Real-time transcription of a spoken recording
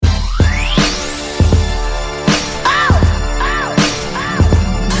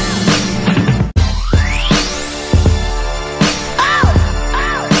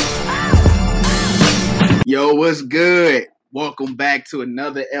what's good? Welcome back to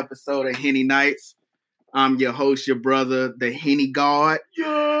another episode of Henny Nights. I'm your host, your brother, the Henny God.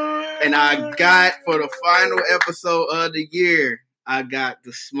 Yeah. And I got, for the final episode of the year, I got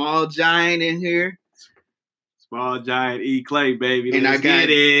the small giant in here. Small giant E. Clay, baby. And I got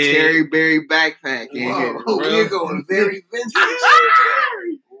Terry Berry backpack in here. We're going very vintage.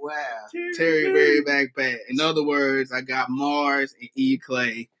 Wow. Terry Berry backpack. In other words, I got Mars and E.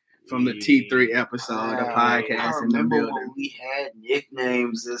 Clay from the T3 episode of podcast. I remember when we had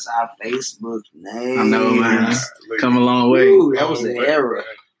nicknames as our Facebook names. I know, man. Come a long way. Ooh, that was an era.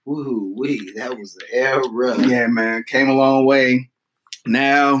 Woo-wee, that was an era. Yeah, man. Came a long way.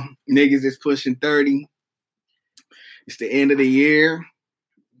 Now, niggas is pushing 30. It's the end of the year.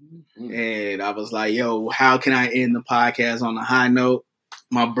 And I was like, yo, how can I end the podcast on a high note?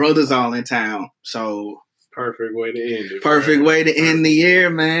 My brother's all in town. So perfect way to end it. Perfect way to end the year,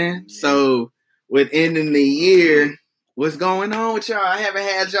 man. Yeah. So with ending the year, what's going on with y'all? I haven't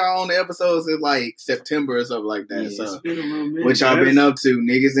had y'all on the episodes in like September or something like that. Yeah, so it's been a little minute. What y'all been up to?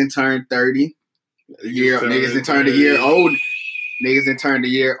 Niggas done turned 30. Niggas done turned a year old. Niggas done turned a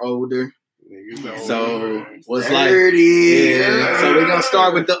year older. So what's 30. Yeah. So we're gonna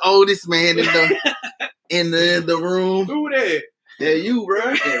start with the oldest man in the room. Who that? Yeah, you, bro.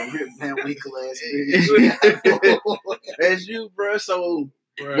 That Rip Van Winkle ass. That's you, bro. So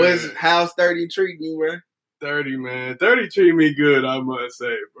Bro. How's 30 treating you, bro? 30, man. 30 treat me good, I must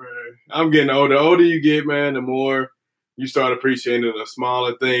say, bro. I'm getting older. The older you get, man, the more you start appreciating the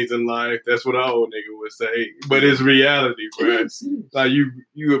smaller things in life. That's what an old nigga would say. But it's reality, bro. Like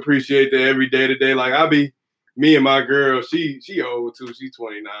you appreciate that every day to day. Like me and my girl, she old too. She's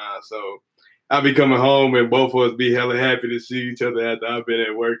 29, so I be coming home and both of us be hella happy to see each other after I've been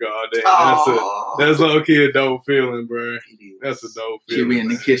at work all day. That's low-key a dope feeling, bro. That's a dope feeling. She be in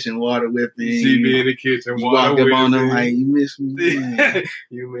the kitchen water whipping. She be in the kitchen water whipping. You walk up on them like, you miss me, man.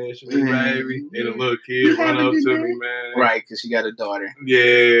 You miss me, baby. And a little kid run up to me, man. Right, because she got a daughter. Yeah,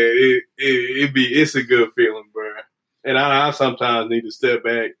 it's a good feeling, bro. And I sometimes need to step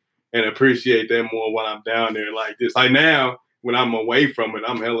back and appreciate that more while I'm down there like this. Like now, when I'm away from it,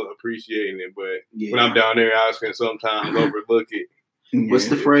 I'm hella appreciating it. But when I'm down there, I can sometimes overlook it. What's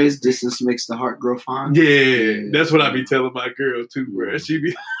the phrase? Distance makes the heart grow fond? Yeah, that's what I be telling my girl too, bro. She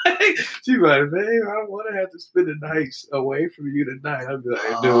be like, babe, I don't want to have to spend the nights away from you tonight. I be like,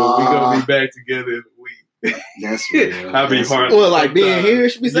 dude, we gonna be back together in a week. That's real. I be hard. Well, like being here,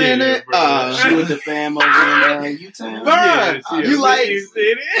 she be saying that. She with the fam over in Utah. You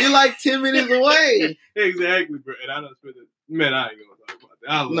like 10 minutes away. Exactly, bro. And I don't spend it. Man, I ain't gonna talk about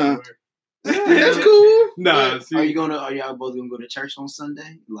that. I love her. That's cool. Nah, are y'all both gonna go to church on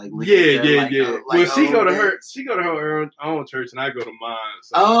Sunday? Well, she go to her own church, and I go to mine.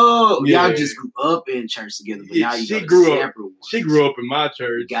 So. Y'all just grew up in church together, but now you grew up. She grew up in my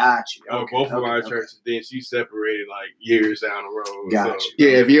church. Got you. Both of our churches. Then she separated like years down the road. Got you.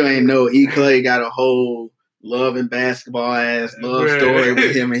 Yeah, if you ain't know, E. Clay got a whole love and basketball ass love story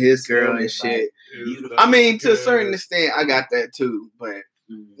with him and his girl and shit. I mean, to a certain extent, I got that too, but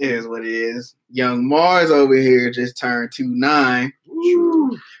it is what it is. Young Mars over here just turned 29.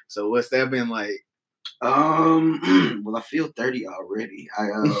 So what's that been like? Well, I feel 30 already.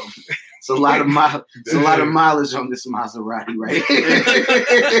 It's a lot of mileage on this Maserati, right?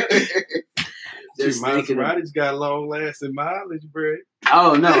 Maserati's got long lasting mileage, bro.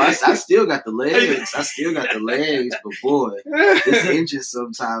 Oh no, I still got the legs. But boy, this engine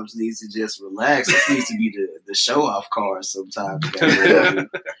sometimes needs to just relax. This needs to be the show off car sometimes.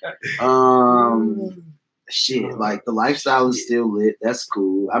 Shit, like the lifestyle is still lit. That's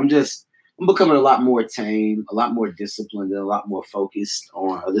cool. I'm becoming a lot more tame, a lot more disciplined, and a lot more focused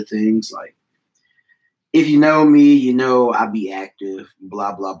on other things. Like if you know me, you know I be active.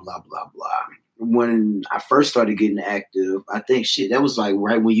 Blah blah blah blah blah. When I first started getting active, I think that was like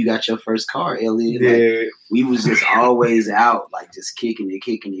right when you got your first car, Elliot. Yeah. Like, we was just always out, like just kicking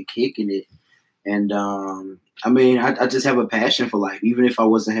it. And I mean, I just have a passion for life. Even if I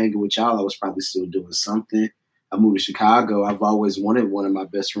wasn't hanging with y'all, I was probably still doing something. I moved to Chicago. I've always wanted one of my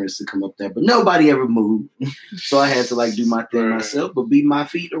best friends to come up there, but nobody ever moved. So I had to like do my thing myself. But beat my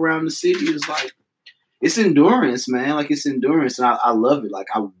feet around the city is like, it's endurance, man. Like it's endurance. And I love it. Like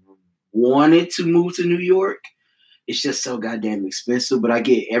I wanted to move to New York. It's just so goddamn expensive, but I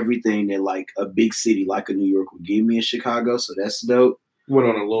get everything that like a big city like a New York would give me in Chicago, so that's dope. Went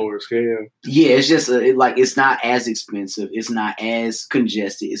on a lower scale. Yeah, it's just it's not as expensive. It's not as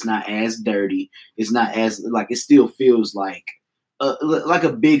congested. It's not as dirty. It's not as it still feels like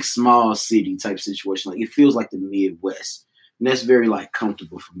a big small city type situation. Like it feels like the Midwest, and that's very like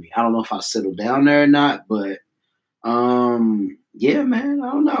comfortable for me. I don't know if I'll settle down there or not, but Yeah, man.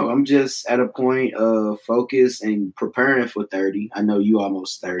 I don't know. I'm just at a point of focus and preparing for 30. I know you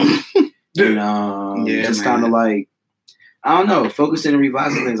almost 30. And just kind of like, I don't know, focusing and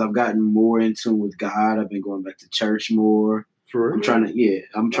revising things. I've gotten more in tune with God. I've been going back to church more. For real? I'm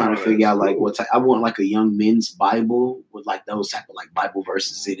trying to figure out like what type. I want like a young men's Bible with like those type of like Bible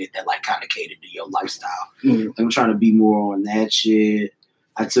verses in it that like kind of cater to your lifestyle. Mm-hmm. I'm trying to be more on that shit.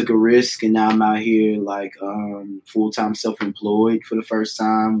 I took a risk and now I'm out here like full-time self-employed for the first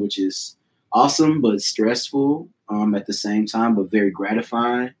time, which is awesome but stressful at the same time, but very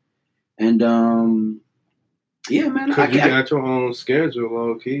gratifying. And yeah, man, I got your own schedule,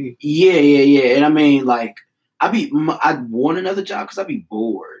 low key. Yeah. And I mean, like, I'd want another job because I'd be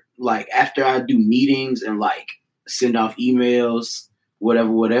bored. Like after I do meetings and like send off emails,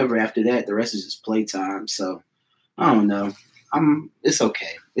 whatever. After that, the rest is just playtime. So I don't know. It's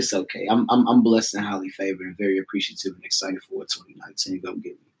okay. It's okay. I'm blessed and highly favored and very appreciative and excited for what 2019 gonna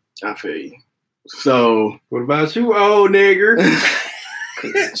give me. I feel you. So what about you, old nigger?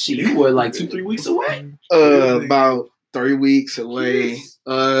 Shit, you were like 2-3 weeks away. About 3 weeks away.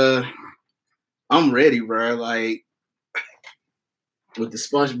 I'm ready, bro. Like with the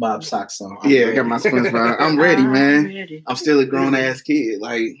SpongeBob socks on. I got my SpongeBob. I'm ready, man. I'm still a grown ass kid,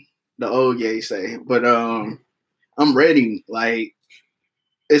 like the old gay say. But I'm ready. Like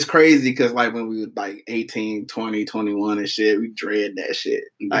it's crazy because like when we were like 18, 20, 21 and shit, we dread that shit.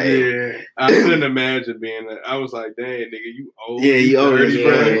 Like, I couldn't imagine being that. I was like, dang, nigga, you old. Yeah, you old as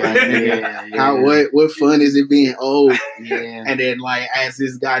fuck. What fun is it being old? Yeah. And then like as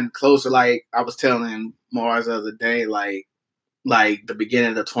it's gotten closer, like I was telling Mars the other day, like the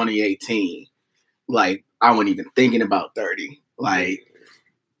beginning of 2018, like I wasn't even thinking about 30. Like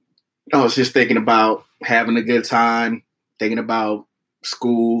I was just thinking about having a good time, thinking about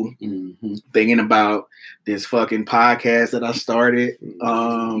school, thinking about this fucking podcast that I started. You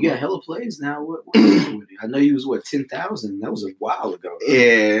got hella plays now. What I know you was 10,000. That was a while ago. Right?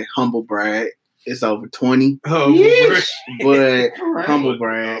 Yeah, humble brag. It's over 20. Oh, but right. Humble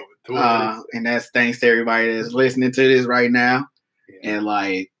brag. And that's thanks to everybody that's listening to this right now. Yeah. And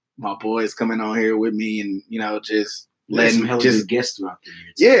like my boys coming on here with me, and just letting just guests throughout the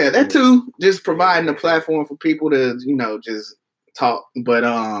year. Yeah, that too. Just providing a platform for people to just talk. But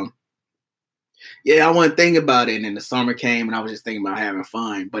I wasn't thinking about it, and then the summer came and I was just thinking about having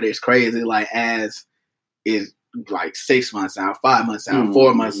fun. But it's crazy, like as is like 6 months out, 5 months out,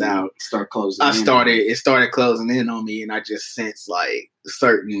 4 months out, it started closing in on me, and I just sensed like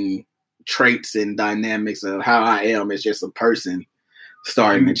certain traits and dynamics of how I am as just a person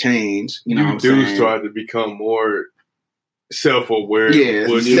starting to change. You start to become more self-aware. Yeah,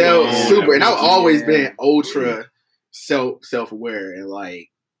 super. And I've always been ultra self-aware, and like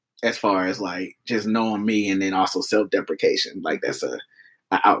as far as like just knowing me, and then also self-deprecation, like that's an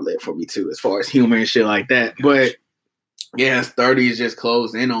outlet for me too, as far as humor and shit like that. But yeah, 30 is just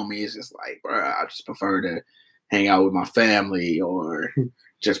closed in on me. It's just like, bro, I just prefer to hang out with my family, or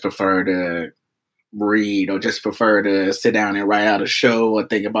just prefer to read, or just prefer to sit down and write out a show, or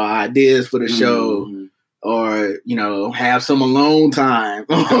think about ideas for the show. Or have some alone time,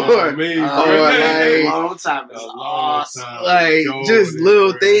 or like alone time is awesome. Like just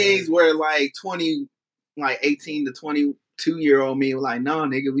little things where like 18 to 22-year-old me was like, no,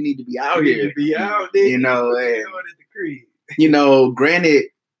 nigga, we need to be out here. To be out there, Granted,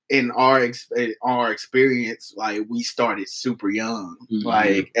 in our experience, like we started super young,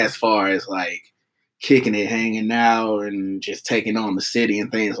 like as far as like kicking it, hanging out, and just taking on the city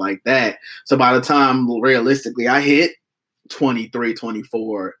and things like that. So by the time realistically I hit 23,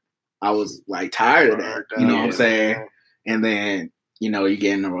 24, I was like tired of that. You know what I'm saying? And then, you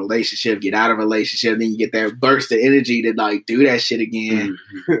get in a relationship, get out of a relationship, then you get that burst of energy to like do that shit again.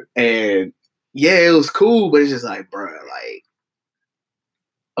 And yeah, it was cool, but it's just like, bro, like,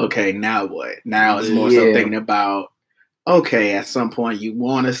 okay, now what? Now it's more so thinking about, okay, at some point you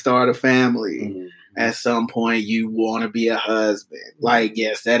want to start a family. At some point, you want to be a husband. Like,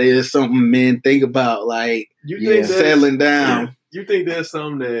 yes, that is something men think about. Like, think settling down. You think that's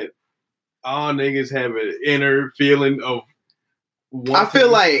something that all niggas have an inner feeling of? I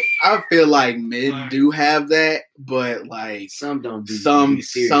feel like men do have that, but like some don't. Some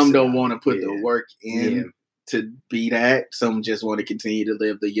don't want to put the work in to be that. Some just want to continue to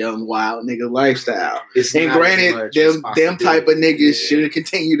live the young, wild nigga lifestyle. And granted, them type of niggas should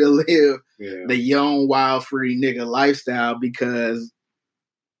continue to live the young, wild, free nigga lifestyle, because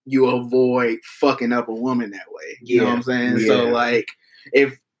you avoid fucking up a woman that way. You know what I'm saying? Yeah. So like,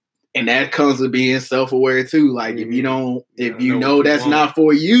 and that comes with being self-aware too. Like if you know that's not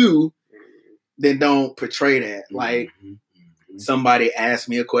for you, then don't portray that. Like somebody asked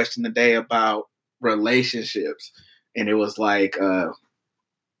me a question today about relationships, and it was like, well,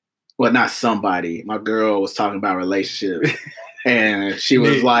 not somebody. My girl was talking about relationships, and she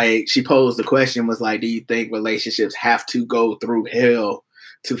was like, she posed the question, was like, do you think relationships have to go through hell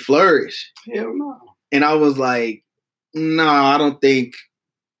to flourish? Hell no. And I was like, no, I don't think.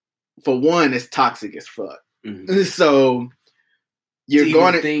 For one, it's toxic as fuck. Mm-hmm. So you're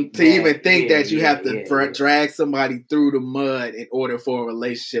going to think that you have to drag somebody through the mud in order for a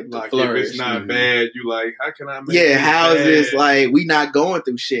relationship to flourish. If it's not bad, you like, how can I make it how bad? Is this like we not going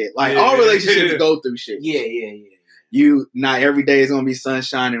through shit? Like all relationships go through shit. You not every day is gonna be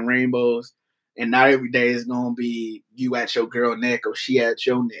sunshine and rainbows, and not every day is gonna be you at your girl neck or she at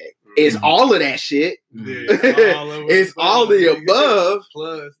your neck. It's all of that shit. It's all the above.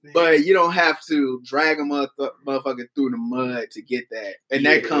 But you don't have to drag a motherfucker through the mud to get that. And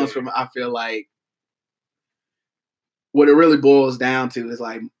that comes from, I feel like, what it really boils down to is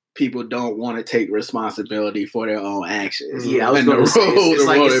like people don't want to take responsibility for their own actions. Yeah, I was going to say,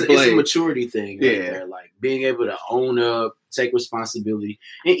 it's a maturity thing. Right there. Like being able to own up, take responsibility,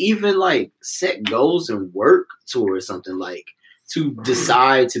 and even like set goals and work towards something, like to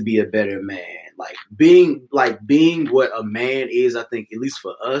decide to be a better man. Like being what a man is, I think, at least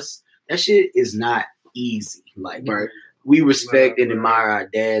for us, that shit is not easy. Like we respect and admire our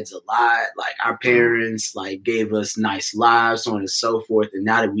dads a lot. Like our parents like gave us nice lives, so on and so forth. And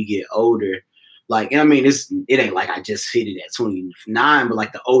now that we get older, like, I mean, it ain't like I just hit it at 29, but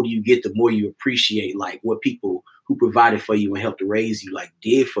like the older you get, the more you appreciate like what people who provided for you and helped to raise you like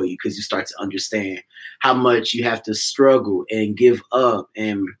did for you, because you start to understand how much you have to struggle and give up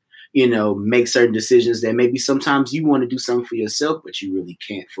and, you know, make certain decisions that maybe sometimes you want to do something for yourself, but you really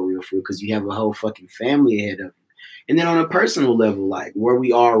can't for real, because you have a whole fucking family ahead of you. And then on a personal level, like where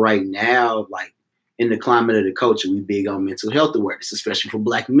we are right now, like in the climate of the culture, we big on mental health awareness, especially for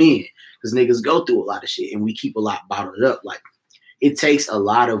Black men, because niggas go through a lot of shit and we keep a lot bottled up. Like it takes a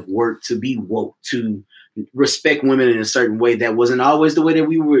lot of work to be woke, to respect women in a certain way that wasn't always the way that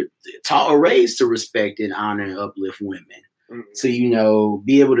we were taught or raised to respect and honor and uplift women. Mm-hmm. So, you know,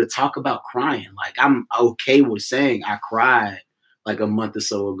 be able to talk about crying. Like I'm okay with saying I cried like a month or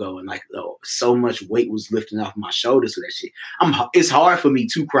so ago, and like so much weight was lifting off my shoulders for that shit. It's hard for me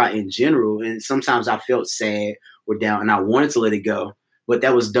to cry in general, and sometimes I felt sad or down, and I wanted to let it go. But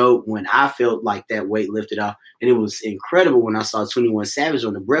that was dope when I felt like that weight lifted off, and it was incredible when I saw 21 Savage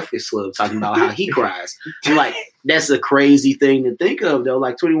on the Breakfast Club talking about how he cries. I'm like, that's a crazy thing to think of, though.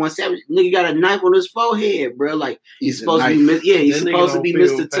 Like 21 Savage, nigga got a knife on his forehead, bro. Like he's supposed to be, he's supposed to be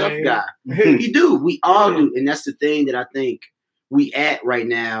Mr. Tough Guy. He do. We all do, and that's the thing that I think we at right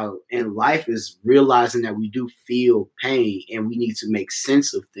now in life is realizing that we do feel pain and we need to make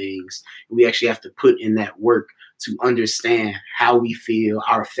sense of things. We actually have to put in that work to understand how we feel,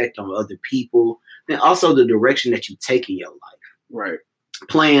 our effect on other people, and also the direction that you take in your life. Right.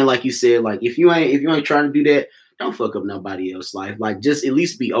 Playing, like you said, like if you ain't trying to do that, don't fuck up nobody else's life. Like just at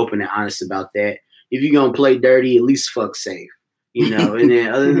least be open and honest about that. If you're gonna play dirty, at least fuck safe. You know, and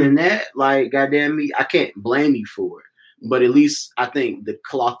then other than that, like goddamn me, I can't blame you for it. But at least I think the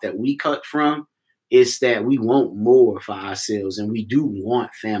cloth that we cut from is that we want more for ourselves, and we do want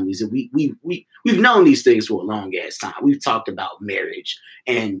families. And we've known these things for a long ass time. We've talked about marriage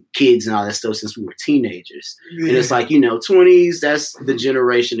and kids and all that stuff since we were teenagers. Yeah. And it's like, you know, 20s, that's the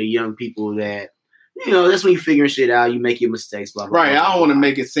generation of young people that, you know, that's when you figuring shit out. You make your mistakes, blah, blah, right. blah, I don't want to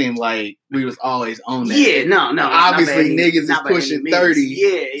make it seem like we was always on that. Yeah, no. Obviously, niggas is pushing 30.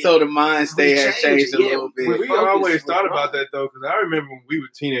 Yeah. So the mind state has changed a little bit. We always thought about that, though, because I remember when we were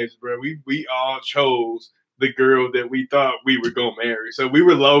teenagers, bro, we all chose the girl that we thought we were going to marry. So we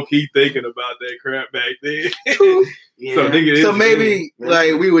were low-key thinking about that crap back then. Yeah. So maybe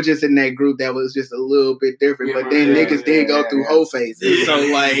like we were just in that group that was just a little bit different, but then niggas did go through whole phases. Yeah. So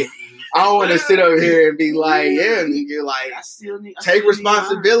like, I don't want to sit over here and be like, yeah, nigga, like, take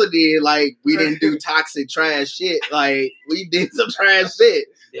responsibility. Like, we didn't do toxic trash shit. Like, we did some trash shit.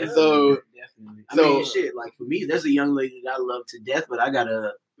 Definitely. I mean, shit, like, for me, there's a young lady that I love to death, but I got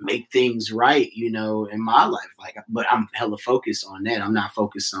to make things right, you know, in my life. Like, but I'm hella focused on that. I'm not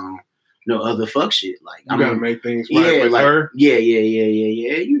focused on no other fuck shit. Like, I'm gonna make things right with her. Yeah.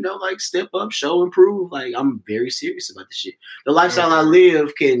 You know, like step up, show, improve. Like, I'm very serious about the shit. The lifestyle I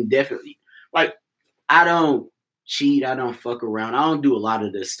live can definitely, like, I don't cheat, I don't fuck around, I don't do a lot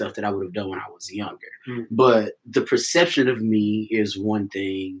of the stuff that I would have done when I was younger. But the perception of me is one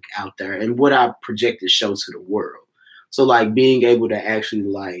thing out there, and what I project to show to the world. So, like, being able to actually,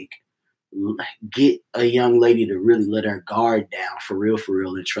 like, get a young lady to really let her guard down for real,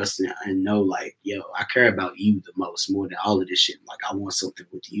 and trust and know, like, yo, I care about you the most, more than all of this shit. Like, I want something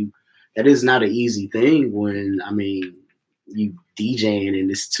with you. That is not an easy thing when, I mean, you DJing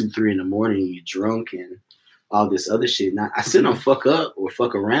and it's 2-3 in the morning, you're drunk and all this other shit. Now, I still don't fuck up or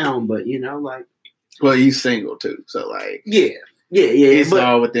fuck around, but you know, like, well, you single too, so like, yeah. It's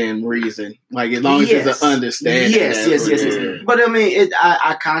all within reason. Like, as long as it's an understanding. Yes. But I mean,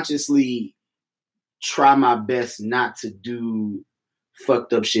 I consciously try my best not to do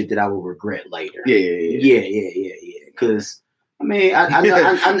fucked up shit that I will regret later. Yeah. Because I mean, I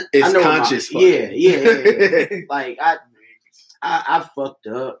know it's know conscious. Yeah. Like I fucked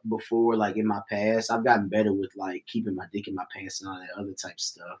up before, like in my past. I've gotten better with like keeping my dick in my pants and all that other type of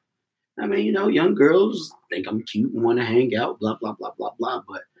stuff. I mean, you know, young girls think I'm cute and want to hang out, blah, blah, blah, blah, blah.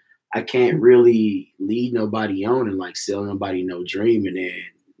 But I can't really lead nobody on and like sell nobody no dream. And then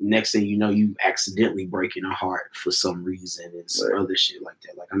next thing you know, you accidentally breaking a heart for some reason and some other shit like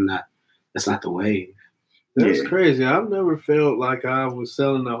that. Like, that's not the way. That's crazy. I've never felt like I was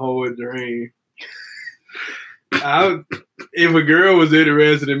selling a whole dream. If a girl was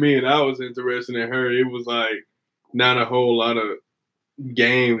interested in me and I was interested in her, it was like not a whole lot of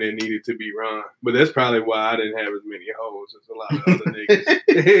game that needed to be run. But that's probably why I didn't have as many hoes as a lot of other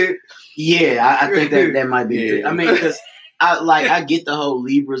niggas. I think that might be it. I mean, because I get the whole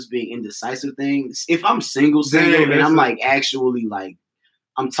Libras being indecisive thing. If I'm single and I'm like actually like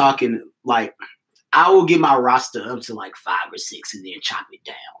I'm talking like I will get my roster up to like 5 or 6 and then chop it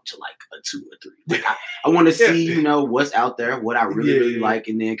down to like a 2 or 3. Like I want to see, you know, what's out there, what I really like,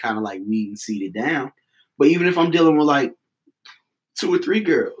 and then kind of like weed and seed it down. But even if I'm dealing with like 2 or 3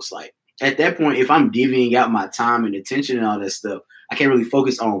 girls, like at that point, if I'm divvying out my time and attention and all that stuff, I can't really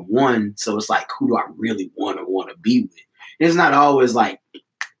focus on one. So it's like, who do I really want to be with? And it's not always like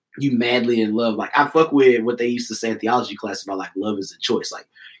you madly in love. Like I fuck with what they used to say in theology class about like love is a choice. Like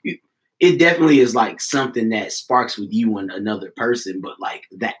it definitely is like something that sparks with you and another person, but like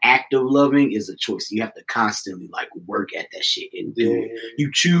the act of loving is a choice. You have to constantly like work at that shit and do it.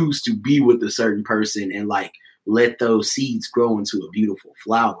 You choose to be with a certain person and like let those seeds grow into a beautiful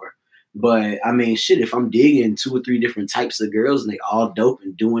flower. But I mean, shit, if I'm digging 2 or 3 different types of girls and they all dope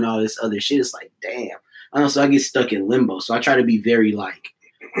and doing all this other shit, it's like, damn. I don't know, so I get stuck in limbo. So I try to be very like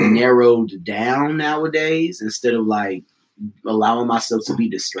narrowed down nowadays instead of like allowing myself to be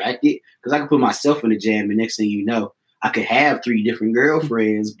distracted, because I can put myself in a jam and next thing you know, I could have 3 different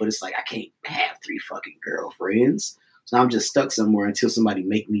girlfriends, but it's like I can't have 3 fucking girlfriends. So I'm just stuck somewhere until somebody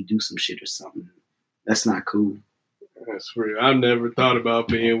make me do some shit or something. That's not cool. That's real. I've never thought about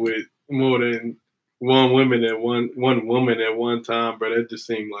being with more than one woman at one time, but that just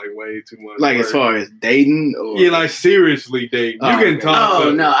seemed like way too much. Like work. As far as dating, or like seriously dating. You can talk.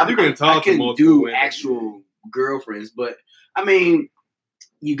 I can do women. Actual girlfriends, but I mean,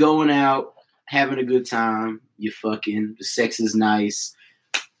 you going out, having a good time, you fucking, the sex is nice,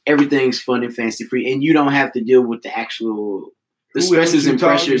 everything's fun and fancy free, and you don't have to deal with the stresses and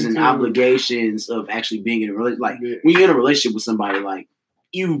pressures and obligations of actually being in a relationship. Like when you're in a relationship with somebody, like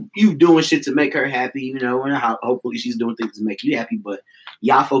you doing shit to make her happy, you know, and hopefully she's doing things to make you happy, but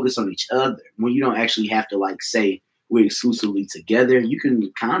y'all focus on each other. When you don't actually have to like say we're exclusively together, you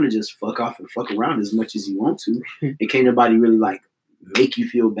can kind of just fuck off and fuck around as much as you want to. And can't nobody really like make you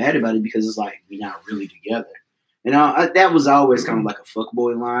feel bad about it because it's like we're not really together. And that was always kind of like a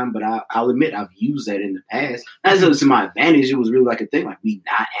fuckboy line, but I'll admit I've used that in the past. As it was to my advantage, it was really like a thing, like we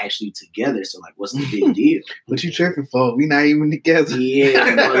not actually together. So like, what's the big deal? What you tripping for? We not even together.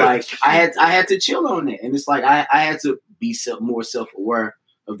 Yeah, but like I had to chill on that, and it's like I had to be more self-aware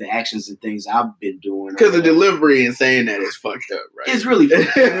of the actions and things I've been doing. Because the delivery and saying that is fucked up, right? It's really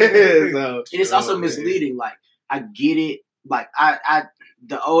fucked up. And it's also misleading. Like I get it. Like I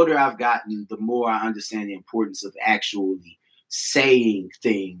the older I've gotten, the more I understand the importance of actually saying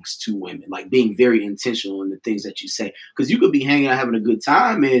things to women, like being very intentional in the things that you say. Because you could be hanging out having a good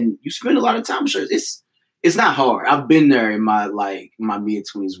time and you spend a lot of time. Sure, it's not hard. I've been there in my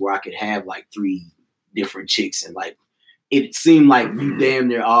mid-20s where I could have like 3 different chicks and like it seemed like you damn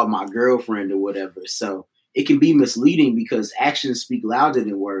near all my girlfriend or whatever. So it can be misleading because actions speak louder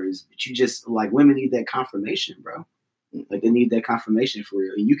than words. But you just like women need that confirmation, bro. Like they need that confirmation for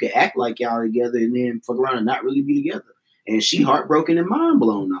real. And you can act like y'all together and then fuck around and not really be together. And she heartbroken and mind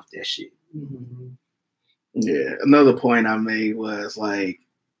blown off that shit. Mm-hmm. Yeah. Another point I made was like,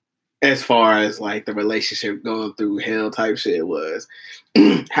 as far as like the relationship going through hell type shit was,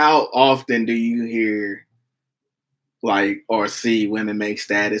 how often do you hear like or see women make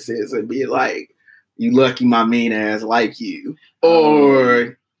statuses and be like, "You lucky my mean ass like you,"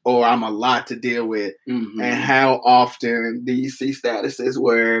 or or I'm a lot to deal with. Mm-hmm. And how often do you see statuses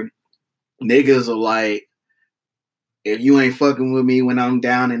where niggas are like, if you ain't fucking with me when I'm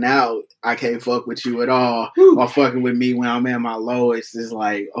down and out, I can't fuck with you at all. Woo. Or fucking with me when I'm at my lowest. It's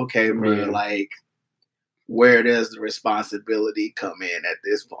like, okay, bro, like, where does the responsibility come in at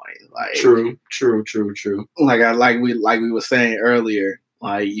this point? Like, true. Like we were saying earlier,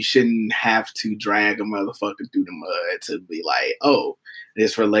 like, you shouldn't have to drag a motherfucker through the mud to be like, oh,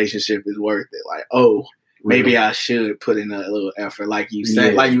 this relationship is worth it. Like, oh, maybe I should put in a little effort. Like you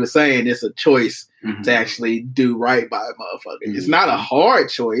said, like you were saying, it's a choice to actually do right by a motherfucker. It's not a hard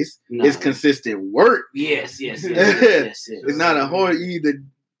choice. No. It's consistent work. Yes. It's not a hard. You either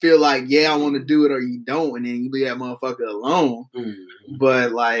feel like, I want to do it, or you don't, and then you leave that motherfucker alone. Mm-hmm.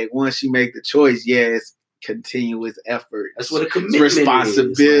 But like, once you make the choice, it's continuous effort. That's what a commitment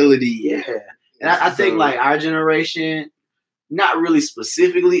responsibility. Is. Like, and I think like our generation, not really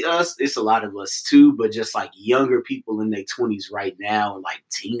specifically us, it's a lot of us too, but just like younger people in their 20s right now, and like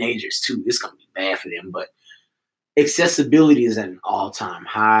teenagers too, it's gonna be bad for them. But accessibility is at an all-time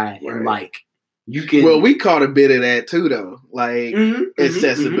high, and like you can. Well, we caught a bit of that too, though, like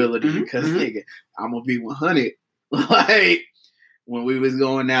accessibility, because nigga, I'm gonna be 100. Like when we was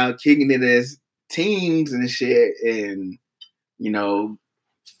going out kicking it as teens and shit, and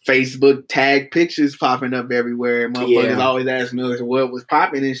Facebook tag pictures popping up everywhere. Motherfuckers always asking us what was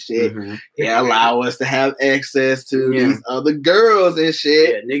popping and shit. Allow us to have access to these other girls and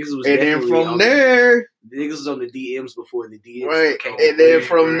shit. Yeah, niggas was, and then from there, niggas was on the DMs before the DMs. Right, and then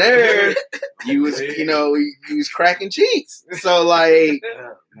from there, you was you was cracking cheeks. So like,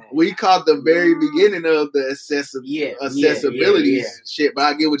 we caught the very beginning of the accessibility shit. But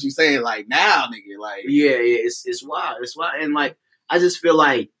I get what you're saying. Like now, nigga, like it's wild. It's wild, and like, I just feel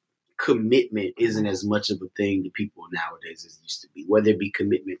like commitment isn't as much of a thing to people nowadays as it used to be. Whether it be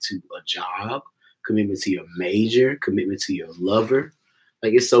commitment to a job, commitment to your major, commitment to your lover.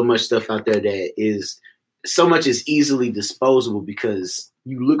 Like, it's so much stuff out there that is so much is easily disposable, because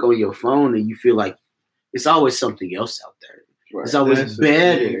you look on your phone and you feel like it's always something else out there. Right. It's always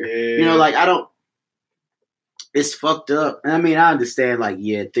better. Like, it's fucked up. And I mean, I understand, like,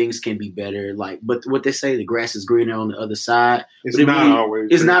 things can be better. Like, but what they say, the grass is greener on the other side. It's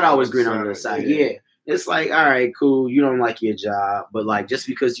not always greener on the other side. Yeah. It's like, all right, cool. You don't like your job, but like, just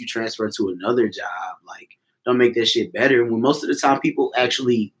because you transfer to another job, like, don't make that shit better. When most of the time people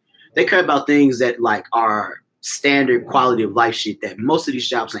actually, they care about things that like are standard quality of life shit that most of these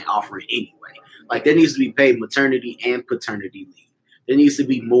jobs ain't offering anyway. Like, there needs to be paid maternity and paternity leave. There needs to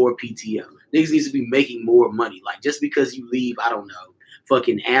be more PTO. Niggas needs to be making more money. Like, just because you leave, I don't know,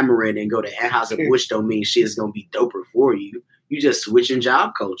 fucking Amarin and go to Anheuser-Busch don't mean shit's gonna be doper for you. You just switching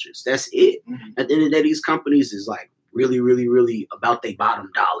job cultures. That's it. Mm-hmm. At the end of the day, these companies is like really, really, really about their bottom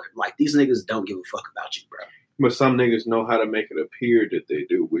dollar. Like, these niggas don't give a fuck about you, bro. But some niggas know how to make it appear that they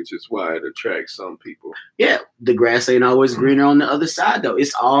do, which is why it attracts some people. Yeah, the grass ain't always greener on the other side, though.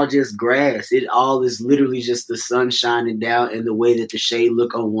 It's all just grass. It all is literally just the sun shining down and the way that the shade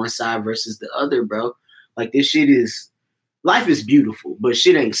look on one side versus the other, bro. Like, this shit is, life is beautiful, but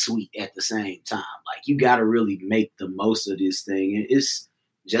shit ain't sweet at the same time. Like, you got to really make the most of this thing. And it's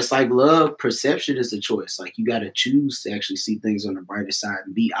just like love, perception is a choice. Like, you got to choose to actually see things on the brighter side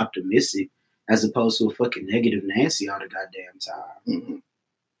and be optimistic, as opposed to a fucking negative Nancy all the goddamn time. Mm-hmm.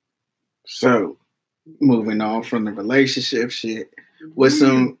 So, moving on from the relationship shit,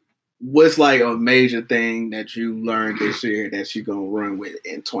 what's like a major thing that you learned this year that you gonna run with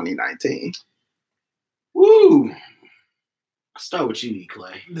in 2019? Woo! I'll start with you,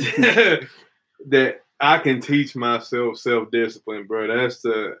 Clay. That I can teach myself self-discipline, bro. That's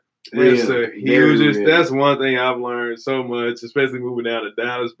the hugest. That's one thing I've learned so much, especially moving down to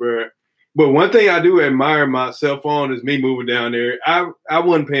Dallas, bro. But one thing I do admire myself on is me moving down there. I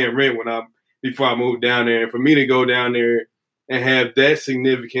wasn't paying rent before I moved down there. And for me to go down there and have that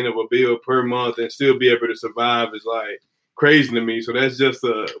significant of a bill per month and still be able to survive is like crazy to me. So that's just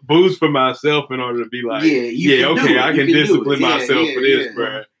a boost for myself in order to be like, I can discipline myself for this,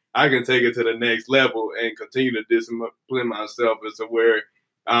 bro. I can take it to the next level and continue to discipline myself as to where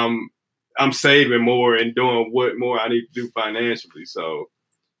I'm saving more and doing what more I need to do financially. So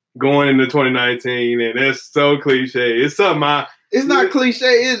going into 2019, and that's so cliche. It's something it's not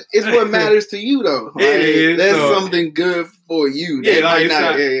cliche. It's what matters to you, though. Like, it is. That's something good for you.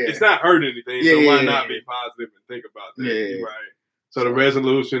 It's not hurting anything. So why not be positive and think about that? Yeah. Right. So the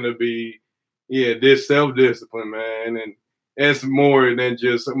resolution to be, this self-discipline, man, and it's more than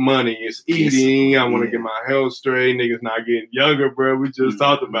just money. It's eating. I want to get my health straight. Niggas not getting younger, bro. We just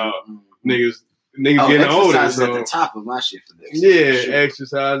talked about niggas niggas getting older. Exercise So at the top of my shit for this. yeah,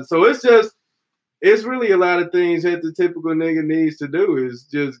 exercise. So it's really a lot of things that the typical nigga needs to do is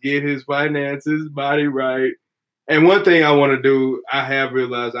just get his finances, body right. And one thing I want to do, I have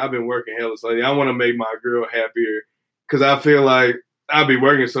realized I've been working hella slowly. I want to make my girl happier because I feel like I be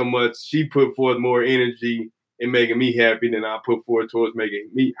working so much. She put forth more energy in making me happy than I put forth towards making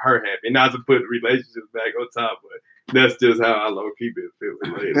her happy. Not to put relationships back on top, but that's just how I low-key been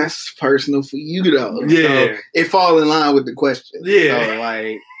feeling later. That's personal for you, though. Yeah. So it falls in line with the question. Yeah. So,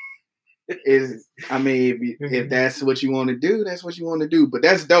 like, if that's what you want to do, that's what you want to do. But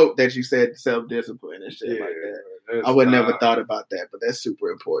that's dope that you said self-discipline and shit like that. I would never thought about that, but that's super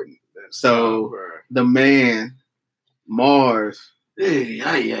important. So the man, Mars,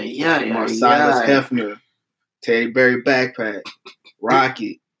 Marcellus Hefner, Teddy Berry backpack,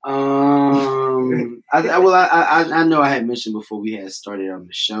 Rocky. I know I had mentioned before we had started on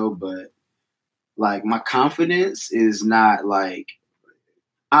the show, but like my confidence is not like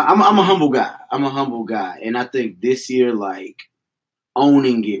I'm a humble guy. I'm a humble guy, and I think this year, like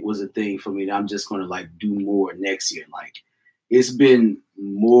owning it was a thing for me. That I'm just going to like do more next year. Like it's been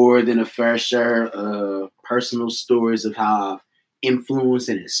more than a fair share of personal stories of how I've influenced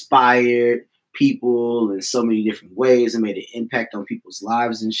and inspired people in so many different ways and made an impact on people's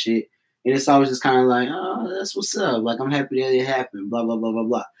lives and shit. And it's always just kind of like, oh, that's what's up. Like, I'm happy that it happened, blah, blah, blah, blah,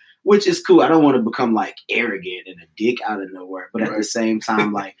 blah. Which is cool. I don't want to become, like, arrogant and a dick out of nowhere. But at the same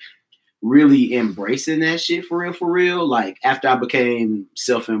time, like, really embracing that shit for real. Like, after I became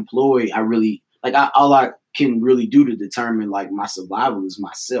self-employed, I really, like, all I can really do to determine, like, my survival is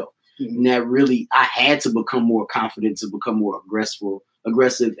myself. Mm-hmm. And that really, I had to become more confident, to become more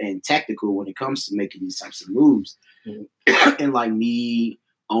aggressive and tactical when it comes to making these types of moves. Mm-hmm. And, like, me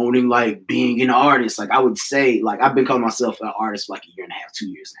owning, like, being an artist. Like, I would say, like, I've been calling myself an artist for, like, a year and a half, 2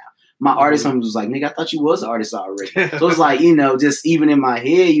 years now. My artist was like, nigga, I thought you was an artist already. So it's like, you know, just even in my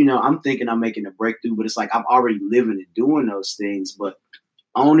head, you know, I'm thinking I'm making a breakthrough, but it's like I'm already living and doing those things. But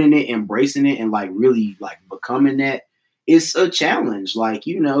owning it, embracing it, and like really like becoming that, it's a challenge. Like,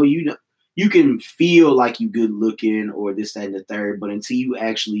 you know, you can feel like you good looking or this, that, and the third, but until you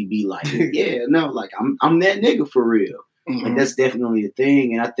actually be like, yeah, no, like I'm that nigga for real. Mm-hmm. Like that's definitely a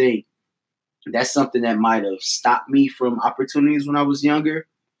thing. And I think that's something that might have stopped me from opportunities when I was younger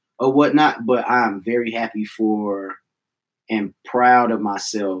or whatnot, but I'm very happy for and proud of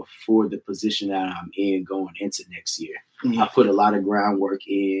myself for the position that I'm in going into next year. Mm-hmm. I put a lot of groundwork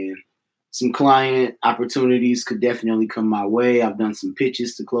in. Some client opportunities could definitely come my way. I've done some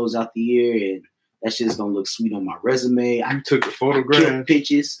pitches to close out the year, and that shit's gonna look sweet on my resume. I took the photograph.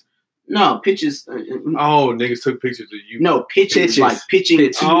 Pitches. No, pitches. Niggas took pictures of you. No, pitches. Like pitching to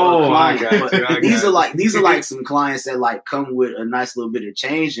a client. These are like some clients that like come with a nice little bit of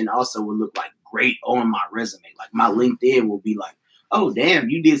change and also will look like great on my resume. Like my LinkedIn will be like, oh damn,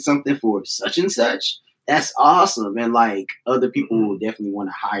 you did something for such and such. That's awesome. And like other people will definitely want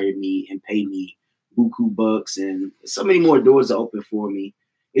to hire me and pay me buku bucks, and so many more doors are open for me.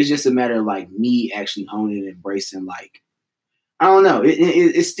 It's just a matter of like me actually owning and embracing, like, I don't know.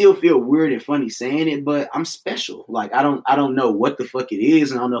 It still feels weird and funny saying it, but I'm special. Like I don't know what the fuck it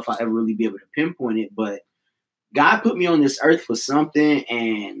is, and I don't know if I'll ever really be able to pinpoint it, but God put me on this earth for something,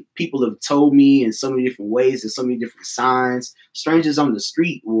 and people have told me in so many different ways and so many different signs. Strangers on the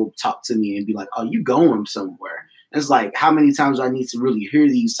street will talk to me and be like, oh, you going somewhere. And it's like, how many times do I need to really hear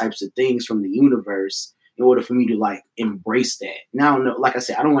these types of things from the universe in order for me to like embrace that? Now, no, like I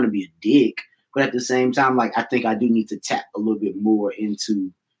said, I don't want to be a dick, but at the same time, like I think I do need to tap a little bit more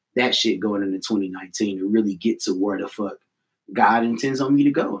into that shit going into 2019 to really get to where the fuck God intends on me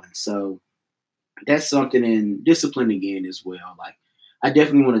to go. And so that's something in discipline again as well. Like I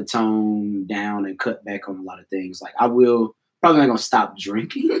definitely want to tone down and cut back on a lot of things. Like I will probably not gonna stop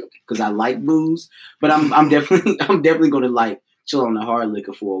drinking because I like booze, but I'm definitely gonna like chill on the hard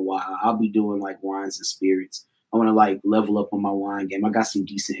liquor for a while. I'll be doing like wines and spirits. I want to like level up on my wine game. I got some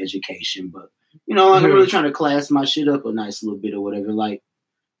decent education, but you know, like, I'm really trying to class my shit up a nice little bit or whatever. Like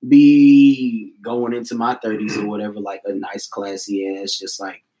be going into my 30s or whatever, like a nice classy ass, just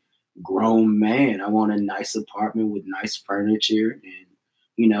like grown man. I want a nice apartment with nice furniture and,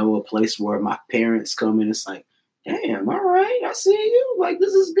 you know, a place where my parents come in. It's like, damn, all right, I see you. Like,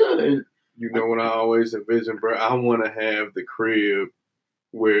 this is good. You know what I always envision, bro? I want to have the crib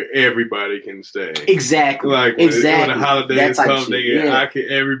where everybody can stay. Exactly. Like, when the holidays come, nigga,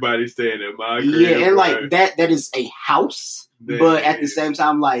 everybody staying at my crib. Yeah, and like that is a house, but at the same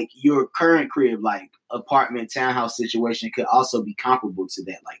time, like your current crib, like apartment, townhouse situation could also be comparable to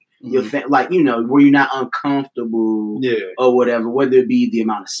that. Like, your like, you know, where you're not uncomfortable or whatever, whether it be the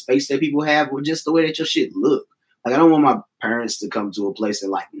amount of space that people have or just the way that your shit look. Like, I don't want my parents to come to a place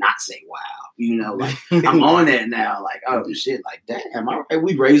and like not say wow, you know, like I'm on that now, like, oh shit, like damn, all right,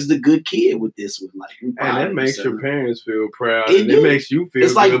 we raised a good kid with this one, like, and that makes your parents feel proud, it makes you feel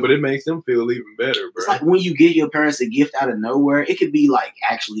good, like, but it makes them feel even better, bro. It's like when you get your parents a gift out of nowhere, it could be like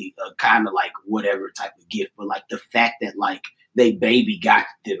actually a kind of like whatever type of gift, but like the fact that like they baby got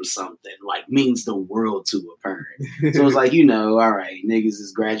them something like means the world to a parent. So it's like, you know, all right, niggas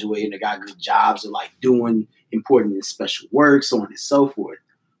is graduating, they got good jobs, or like doing important and special work, so on and so forth.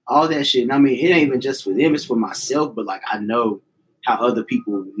 All that shit. And I mean, it ain't even just for them, it's for myself, but like I know how other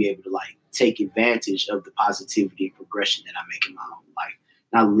people will be able to like take advantage of the positivity and progression that I make in my own life.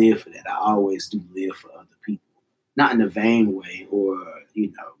 And I live for that. I always do live for other people. Not in a vain way or, you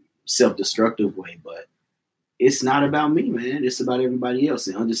know, self-destructive way, but it's not about me, man. It's about everybody else.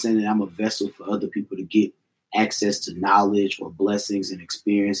 And understanding that I'm a vessel for other people to get access to knowledge or blessings and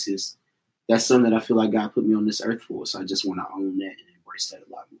experiences. That's something that I feel like God put me on this earth for. So I just want to own that and embrace that a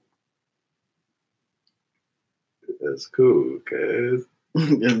lot more. That's cool, cuz.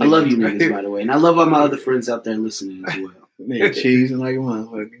 I love you niggas, by the way. And I love all my other friends out there listening as well. They're cheesing like a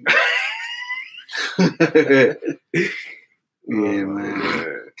motherfucker. Yeah,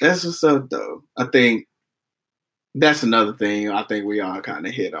 man. That's what's up, though. I think that's another thing I think we all kind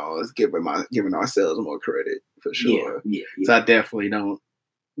of hit on is giving ourselves more credit, for sure. Yeah. So I definitely don't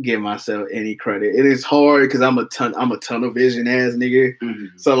give myself any credit. It is hard because I'm a tunnel vision ass nigga.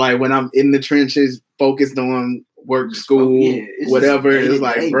 Mm-hmm. So like when I'm in the trenches, focused on work, school, whatever, it's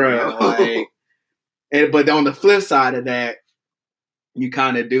like, bro. Like, but on the flip side of that, you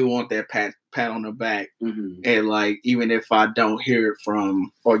kind of do want that pat on the back, and like even if I don't hear it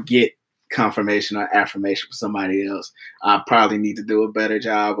from or get confirmation or affirmation from somebody else, I probably need to do a better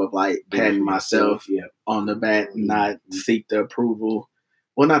job of like patting myself on the back, not seek the approval.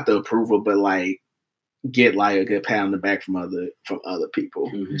 Well, not the approval, but like get like a good pat on the back from other people.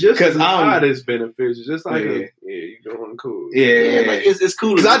 Just because God is beneficial. Just like you're doing cool. Yeah, like it's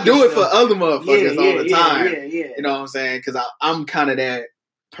cool because I do it for other motherfuckers all the time. You know what I'm saying? Because I'm kind of that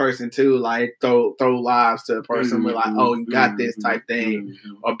person too. Like throw lives to a person with like, oh, you got this type thing,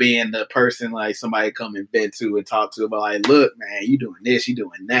 or being the person like somebody come and vent to and talk to about like, look, man, you doing this, you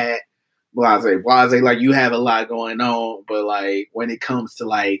doing that. Blase, like you have a lot going on, but like when it comes to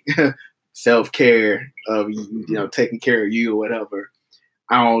like self-care of, you know, taking care of you or whatever,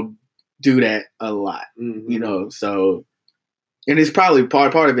 I don't do that a lot, you know. So, and it's probably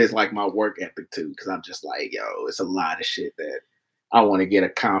part of it is like my work ethic too, because I'm just like, yo, it's a lot of shit that I want to get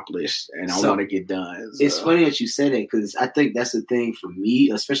accomplished and I want to get done. So. It's funny that you said that because I think that's the thing for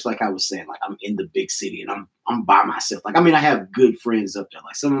me, especially like I was saying, like I'm in the big city and I'm by myself. Like, I mean, I have good friends up there.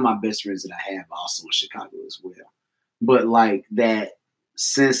 Like some of my best friends that I have also in Chicago as well. But like that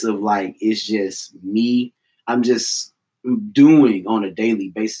sense of like, it's just me. I'm just doing on a daily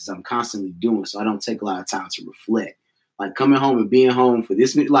basis. I'm constantly doing. So I don't take a lot of time to reflect. Like coming home and being home for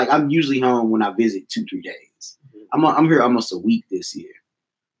this, like I'm usually home when I visit 2-3 days. I'm here almost a week this year.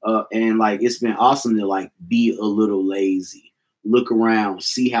 And like, it's been awesome to like be a little lazy, look around,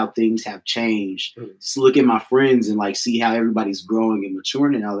 see how things have changed, just look at my friends and like see how everybody's growing and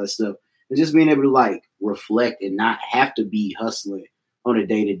maturing and all that stuff. And just being able to like reflect and not have to be hustling on a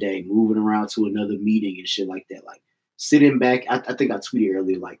day-to-day, moving around to another meeting and shit like that. Like sitting back, I think I tweeted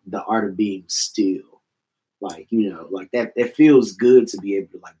earlier, like the art of being still. Like, you know, like that, it feels good to be able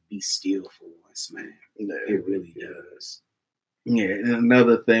to like be still for once, man. It really does. Yeah, and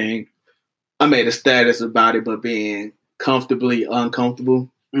another thing, I made a status about it, but being comfortably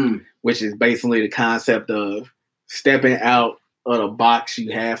uncomfortable, which is basically the concept of stepping out of the box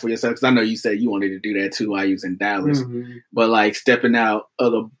you have for yourself. Because I know you said you wanted to do that too while you was in Dallas, but like stepping out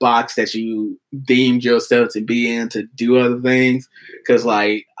of the box that you deemed yourself to be in to do other things. Because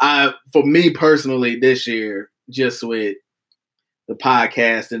like for me personally, this year, just with the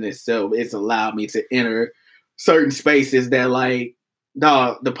podcast in itself, it's allowed me to enter certain spaces that like,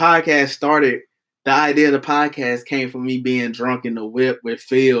 dog, the podcast started, the idea of the podcast came from me being drunk in the whip with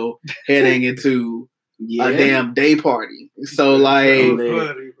Phil heading into a damn day party. So like,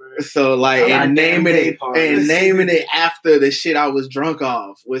 and naming it after the shit I was drunk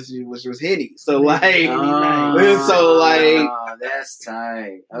off, which was Henny. So like, that's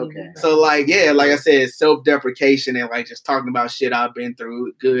tight. Okay. So like, yeah, like I said, self-deprecation and like just talking about shit I've been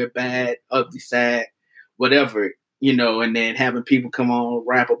through, good, bad, ugly, sad, whatever, you know, and then having people come on,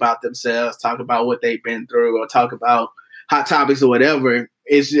 rap about themselves, talk about what they've been through, or talk about hot topics or whatever.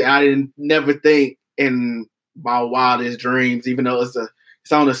 It's just, I didn't never think in my wildest dreams, even though it's a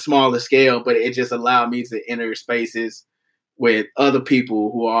it's on a smaller scale, but it just allowed me to enter spaces with other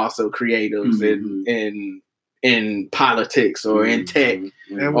people who are also creatives in politics or in tech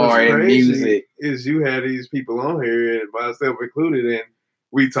or in music. Is you had these people on here, and myself included, and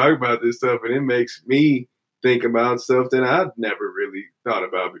we talk about this stuff, and it makes me think about stuff that I've never really thought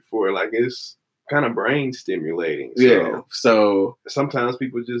about before. Like, it's kind of brain stimulating. So sometimes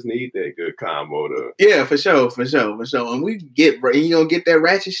people just need that good combo to. Yeah, for sure. And we get that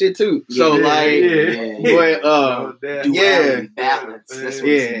ratchet shit too. So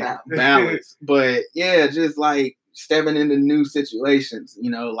balance. But yeah, just like stepping into new situations.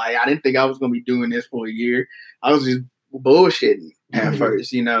 Like I didn't think I was gonna be doing this for a year. I was just bullshitting at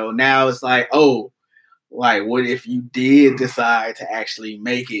first. Now it's like, oh, like what if you did decide to actually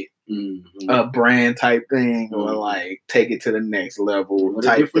make it a brand type thing or like take it to the next level? What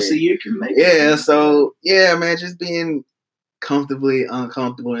a difference a year can make. Yeah, so yeah, man, just being comfortably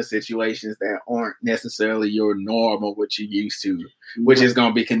uncomfortable in situations that aren't necessarily your norm or what you're used to, which is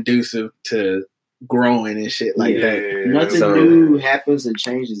gonna be conducive to growing and shit like that. Nothing new happens and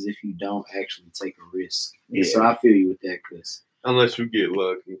changes if you don't actually take a risk. Yeah. So I feel you with that, Chris. Unless you get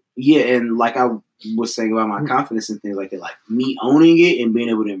lucky. Yeah, and like I was saying about my confidence and things like that, like me owning it and being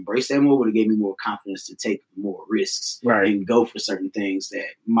able to embrace that more would have gave me more confidence to take more risks and go for certain things that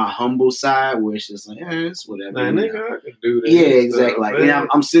my humble side, where it's just like, it's whatever. Man, nigga, I can do that. Yeah, exactly. Like, and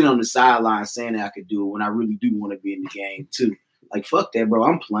I'm sitting on the sideline saying that I could do it when I really do want to be in the game too. Like, fuck that, bro.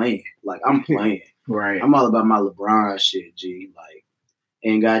 I'm playing. Like, I'm playing. Right. I'm all about my LeBron shit, G. Like,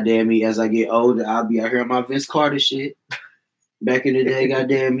 and goddamn me, as I get older, I'll be out here on my Vince Carter shit. Back in the day,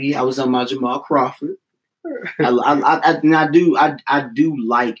 goddamn me, I was on my Jamal Crawford. I do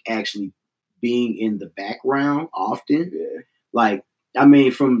like actually being in the background often. Yeah. Like, I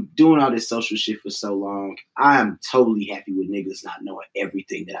mean, from doing all this social shit for so long, I am totally happy with niggas not knowing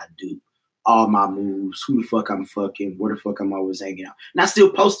everything that I do. All my moves, who the fuck I'm fucking, where the fuck I'm always hanging out. And I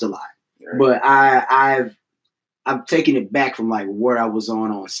still post a lot. Right. But I've taken it back from like where I was on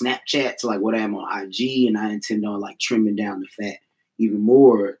Snapchat to like what I am on IG, and I intend on like trimming down the fat even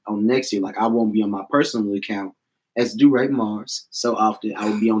more on next year. Like I won't be on my personal account as Do Right Mars so often. I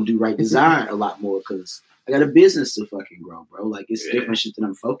will be on Do Right Design a lot more because I got a business to fucking grow, bro. Like it's different shit that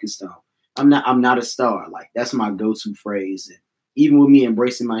I'm focused on. I'm not a star. Like that's my go-to phrase. And even with me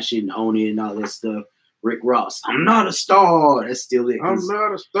embracing my shit and owning it and all that stuff, Rick Ross, I'm not a star. That's still it. I'm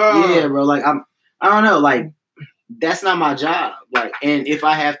not a star. Yeah, bro. Like I don't know. Like that's not my job. Like, and if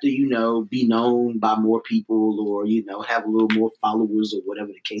I have to, be known by more people or, have a little more followers or whatever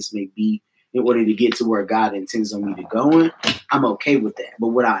the case may be in order to get to where God intends on me to go in, I'm okay with that. But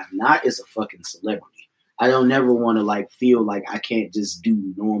what I am not is a fucking celebrity. I don't never want to like feel like I can't just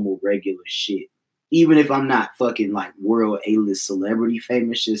do normal, regular shit. Even if I'm not fucking like world A-list celebrity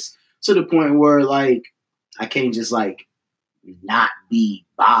famous, just to the point where like I can't just like not be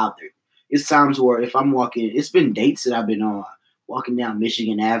bothered. It's times where if I'm walking, it's been dates that I've been on, walking down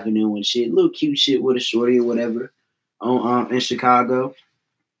Michigan Avenue and shit, little cute shit with a shorty or whatever, in Chicago,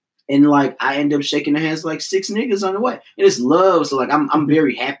 and like I end up shaking the hands of, like 6 niggas on the way, and it's love. So like I'm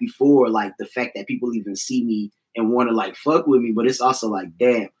very happy for like the fact that people even see me and want to like fuck with me, but it's also like,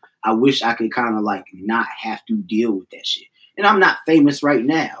 damn, I wish I could kind of like not have to deal with that shit. And I'm not famous right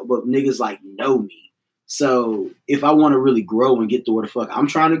now, but niggas like know me. So if I want to really grow and get to where the fuck I'm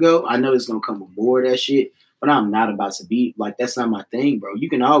trying to go, I know it's going to come with more of that shit, but I'm not about to be like, that's not my thing, bro. You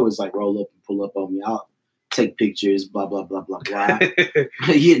can always like roll up and pull up on me. I'll take pictures, blah, blah, blah, blah, blah.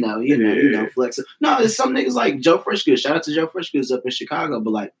 you know, flex. No, there's some niggas like Joe Freshgoods. Shout out to Joe Freshgoods up in Chicago.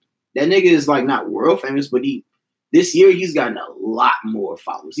 But like that nigga is like not world famous, but this year he's gotten a lot more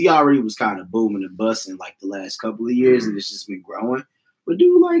followers. He already was kind of booming and busting like the last couple of years, and it's just been growing. But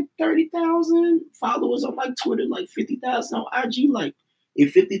dude, like 30,000 followers on like Twitter, like 50,000 on IG. Like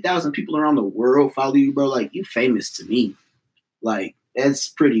if 50,000 people around the world follow you, bro, like you famous to me. Like that's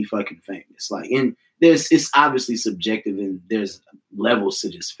pretty fucking famous. Like, and it's obviously subjective and there's levels to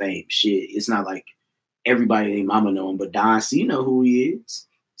this fame shit. It's not like everybody named Mama know him, but Don C know who he is.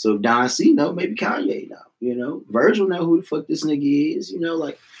 So if Don C know, maybe Kanye know, Virgil know who the fuck this nigga is,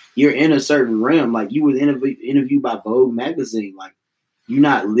 like you're in a certain realm. Like you was interviewed by Vogue magazine. Like you're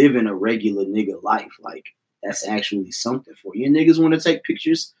not living a regular nigga life. Like that's actually something for you. And niggas want to take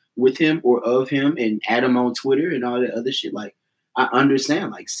pictures with him or of him and add him on Twitter and all that other shit. Like I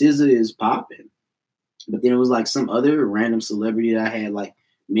understand, like SZA is popping, but then it was like some other random celebrity that I had like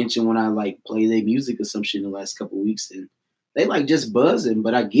mentioned when I like play their music or some shit in the last couple of weeks, and they like just buzzing.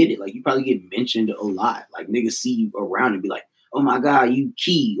 But I get it. Like you probably get mentioned a lot. Like niggas see you around and be like, "Oh my God, you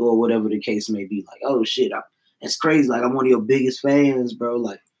Key," or whatever the case may be. Like, "Oh shit, That's crazy. Like, I'm one of your biggest fans, bro.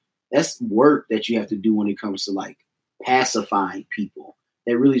 Like, that's work that you have to do when it comes to like pacifying people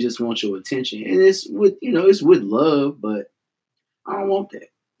that really just want your attention. And it's with, it's with love, but I don't want that.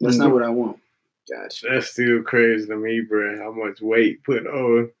 That's not what I want. Gotcha. That's still crazy to me, bro. How much weight put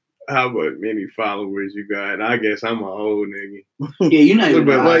on how many followers you got. And I guess I'm an old nigga. Yeah, you're not even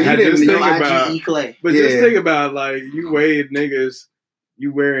just think IG about like you weighed niggas,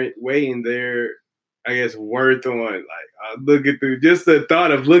 you weighing their, I guess, worth on like looking through just the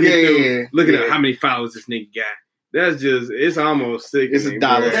thought of looking at how many followers this nigga got. That's just, it's almost sick. It's a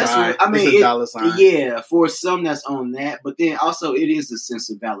dollar sign. It's a dollar sign. Yeah, for some that's on that, but then also it is a sense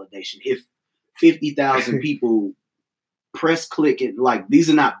of validation. If 50,000 people press click and like, these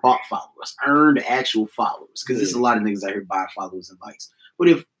are not bought followers, earned actual followers, because there's a lot of niggas out here buying followers and likes. But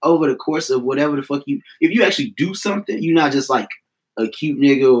if over the course of whatever the fuck if you actually do something, you're not just like a cute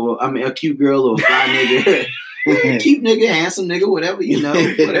nigga or a cute girl or a fly nigga. Cute nigga, handsome nigga, whatever,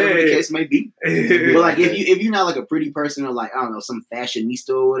 whatever the case may be. But like if you're not like a pretty person or like, I don't know, some fashionista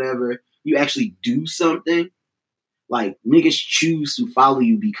or whatever, you actually do something, like niggas choose to follow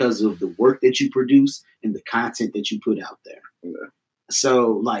you because of the work that you produce and the content that you put out there. Yeah.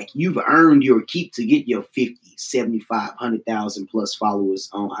 So like you've earned your keep to get your 50, 75, 100,000 plus followers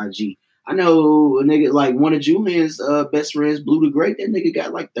on IG. I know a nigga like one of Julian's best friends, Blue the Great. That nigga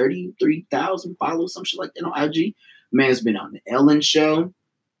got like 33,000 followers, some shit like that on IG. Man's been on the Ellen Show,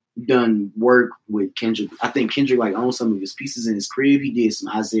 done work with Kendrick. I think Kendrick like owns some of his pieces in his crib. He did some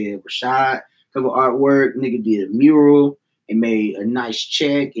Isaiah Rashad cover artwork. Nigga did a mural and made a nice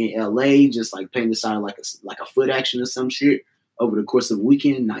check in LA, just like painted the side like a foot action or some shit over the course of the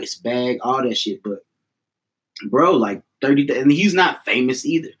weekend. Nice bag, all that shit. But bro, like 30, and he's not famous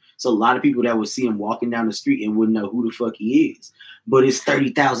either. So a lot of people that would see him walking down the street and wouldn't know who the fuck he is. But it's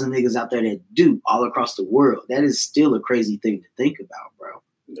 30,000 niggas out there that do all across the world. That is still a crazy thing to think about, bro.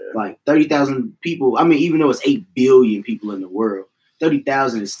 Yeah. Like 30,000 people. I mean, even though it's 8 billion people in the world,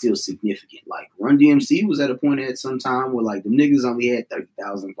 30,000 is still significant. Like Run DMC was at a point at some time where like the niggas only had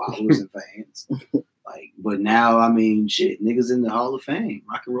 30,000 followers and fans. Like, but now, I mean, shit, niggas in the Hall of Fame,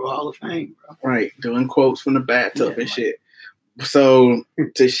 Rock and Roll Hall of Fame, bro. Right, doing quotes from the bathtub and shit. So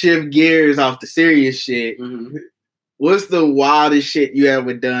to shift gears off the serious shit, what's the wildest shit you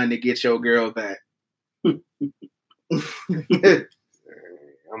ever done to get your girl back? I'm gonna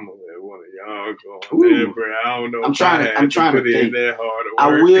let one of y'all go on there, bro. I don't know. I'm trying to put it in that hard.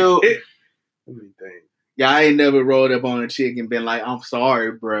 I will. Let me think. Yeah, I ain't never rolled up on a chick and been like, "I'm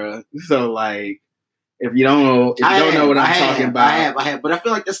sorry, bro." So like, if you don't know what I'm talking about, I have, but I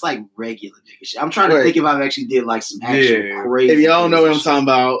feel like that's like regular nigga shit. I'm trying to think if I've actually did like some actual crazy. If you don't know what I'm talking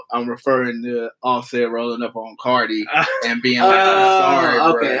about, I'm referring to Offset rolling up on Cardi and being like, "I'm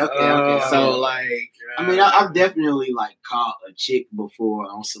sorry, okay. So like, I mean, I've definitely like caught a chick before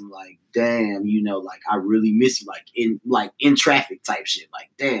on some like, damn, like I really miss you, like in traffic type shit, like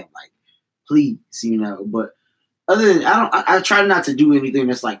damn, like please, but. Other than I try not to do anything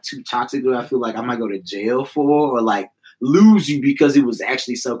that's like too toxic that I feel like I might go to jail for or like lose you because it was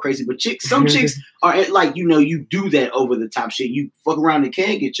actually so crazy. But some chicks are like, you do that over the top shit. You fuck around and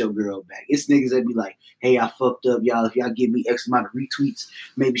can get your girl back. It's niggas that be like, hey, I fucked up, y'all. If y'all give me X amount of retweets,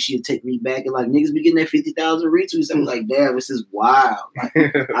 maybe she'll take me back. And like niggas be getting that 50,000 retweets. I'm like, damn, this is wild. Like,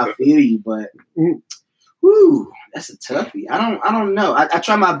 I feel you, but whew, that's a toughie. I don't know. I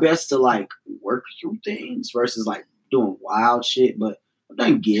try my best to like work through things versus like doing wild shit, but I've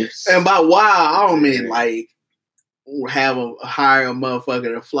done gifts. And by wild, I don't mean like hire a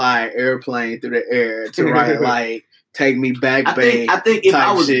motherfucker to fly an airplane through the air to write like take me back, babe. I think if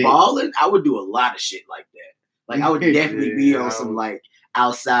I was balling, I would do a lot of shit like that. Like I would definitely be on some like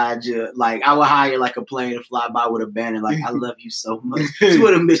outside like I would hire like a plane to fly by with a banner like I love you so much.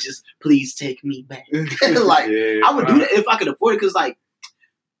 To the missions, please take me back. Like I would do that if I could afford it, because like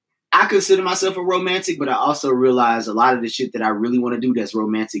I consider myself a romantic, but I also realize a lot of the shit that I really want to do that's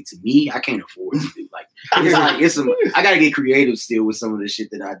romantic to me, I can't afford to do. Like I gotta get creative still with some of the shit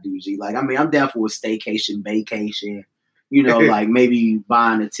that I do. G. Like I mean, I'm down for a staycation, vacation, like maybe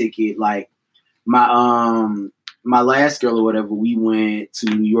buying a ticket. Like my last girl or whatever, we went to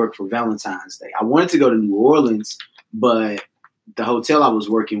New York for Valentine's Day. I wanted to go to New Orleans, but the hotel I was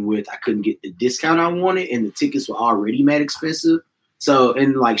working with, I couldn't get the discount I wanted, and the tickets were already mad expensive. So,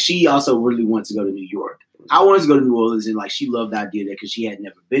 and like she also really wanted to go to New York. I wanted to go to New Orleans, and like she loved the idea that because she had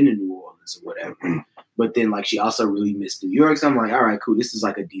never been to New Orleans or whatever. But then like she also really missed New York. So I'm like, all right, cool. This is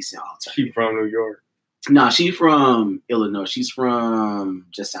like a decent alternative. She from New York? No, she's from Illinois. She's from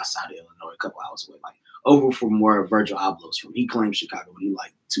just outside of Illinois, a couple hours away, like over from where Virgil Abloh's from. He claims Chicago, but he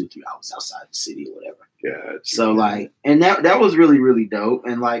like 2 or 3 hours outside the city or whatever. Gotcha. So like, and that was really, really dope.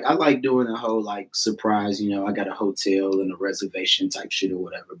 And like, I like doing a whole like surprise, I got a hotel and a reservation type shit or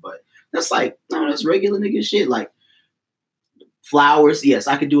whatever. But that's like, no, that's regular nigga shit. Like flowers, yes,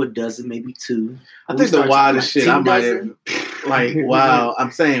 I could do a dozen, maybe 2. I think the wildest shit I might have, like, wow.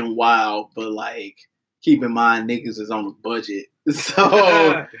 I'm saying wow, but like, keep in mind niggas is on a budget.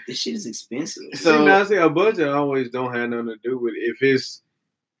 So this shit is expensive. So I say a budget always don't have nothing to do with it. If it's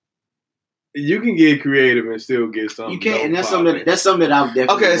you can get creative and still get something. You can, and that's something that I've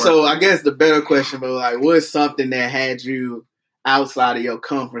definitely. Okay, so I guess the better question, but like, what's something that had you outside of your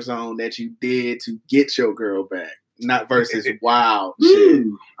comfort zone that you did to get your girl back, not versus wild shit?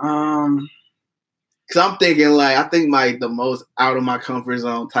 Because I'm thinking like, I think like the most out of my comfort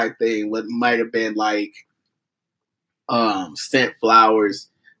zone type thing might have been like, sent flowers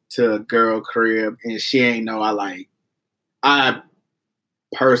to a girl crib and she ain't know I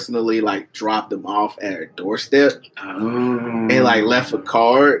personally like dropped them off at her doorstep and like left a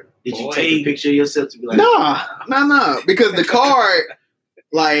card. Did you take a picture of yourself to be like, no, because the card,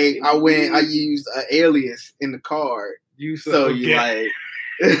 like I used an alias in the card. So you like,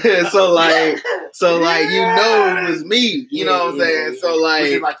 so you know it was me. You know what I'm saying? So like,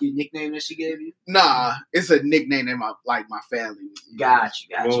 was it like your nickname that she gave you? Nah, it's a nickname that my family. Got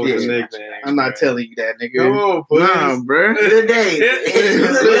you. Yeah. I'm not telling you that, nigga. Come on, please. Nah, bro. Little Dave.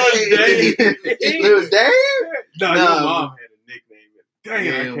 Little Dave? No, your mom had a nickname. Dang,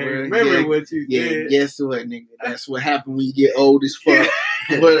 I can't remember what you did. Guess what, nigga? That's what happened when you get old as fuck.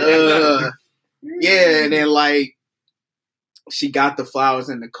 But yeah, and then like she got the flowers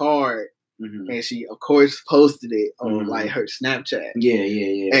in the card, and she of course posted it on like her Snapchat.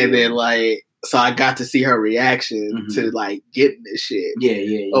 Yeah. And then like, so I got to see her reaction to like getting this shit.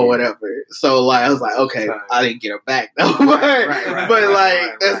 Yeah. Or whatever. So like, I was like, okay, I didn't get her back though. But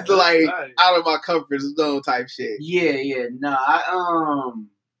that's out of my comfort zone type shit. Yeah. No,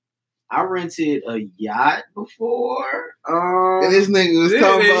 I rented a yacht before. And this nigga was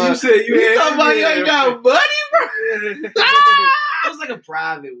talking about. You said you ain't got money, bro. It was like a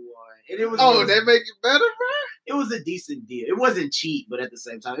private one. And it was that make it better, bro? It was a decent deal. It wasn't cheap, but at the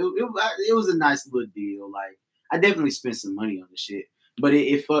same time, it was a nice little deal. Like, I definitely spent some money on the shit. But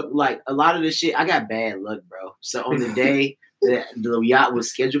it fucked, like, a lot of the shit, I got bad luck, bro. So on the day that the yacht was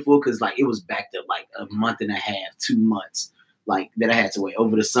scheduled for, because, like, it was backed up, like, a month and a half, 2 months, like, that I had to wait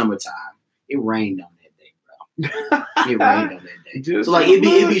over the summertime. It rained on that day, bro. It rained on that day. So, like,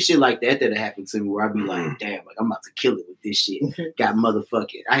 it'd be shit like that happened to me where I'd be like, damn, like, I'm about to kill it with this shit. Got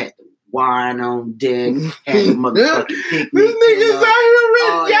motherfucking, I had to wine on deck, had a motherfucking picnic. This nigga's out here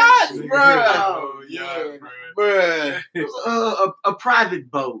with yachts, bro. Bruh. It was a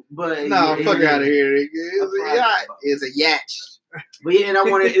private boat, but fuck out of here, nigga. It's a yacht. It's a yacht. But yeah, and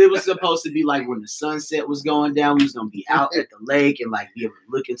it was supposed to be like when the sunset was going down, we was gonna be out at the lake and like be able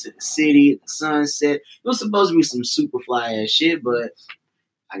to look into the city at the sunset. It was supposed to be some super fly ass shit, but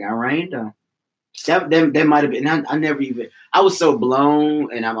I got rained on. That might have been. I was so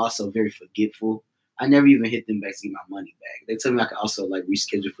blown, and I'm also very forgetful. I never even hit them back to get my money back. They told me I could also like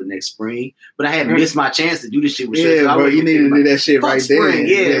reschedule for next spring, but I had missed my chance to do this shit with shit. Yeah, bro, you needed to do that shit right spring,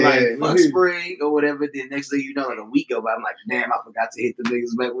 there. Like fuck spring or whatever. Then next thing you know, like a week go by, I'm like, damn, I forgot to hit the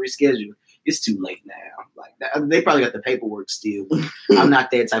niggas back reschedule. It's too late now. Like they probably got the paperwork still. But I'm not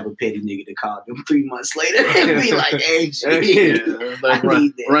that type of petty nigga to call them 3 months later and be like, hey, I need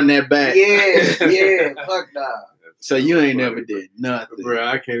that. Run that back. Yeah, fuck nah. So you ain't never did nothing. Bro,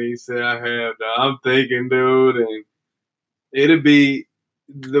 I can't even say I have, dog. I'm thinking, dude, and it'll be,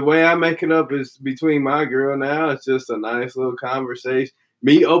 the way I make it up is between my girl now. It's just a nice little conversation.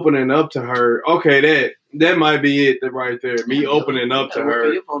 Me opening up to her, okay, that might be it right there. Me opening up to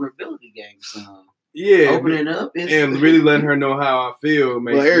her. Your vulnerability game, son. Yeah. Opening up and really letting her know how I feel.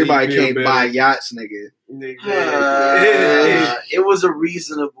 Well, everybody can't buy yachts, nigga. It was a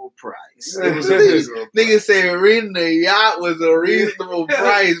reasonable price. It was a reasonable price. Nigga said renting a yacht was a reasonable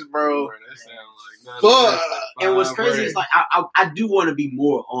price, bro. Fuck. And what's crazy is like I do want to be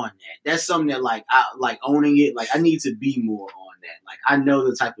more on that. That's something that like I like owning it. Like I need to be more on that. Like I know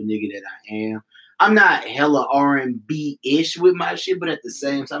the type of nigga that I am. I'm not hella R&B-ish with my shit, but at the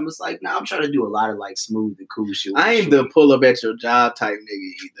same time, it's like, I'm trying to do a lot of like smooth and cool shit. I ain't the pull up at your job type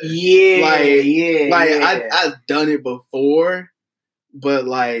nigga either. Yeah, I've done it before, but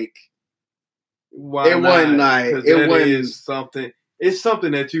like, wasn't like it wasn't something. It's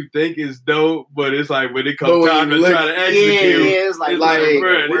something that you think is dope, but it's like when it comes time to try to execute, it's like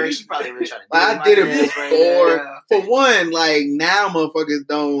where she probably really trying to. I did it before. For one, like now, motherfuckers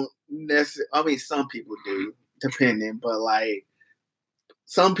don't some people do, depending, but like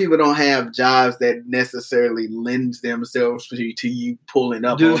some people don't have jobs that necessarily lends themselves to you pulling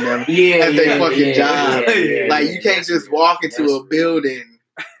up on them at their fucking job. Like you can't just walk into a building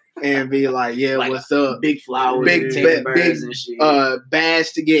and be like, like what's up? Big flowers, big and shit.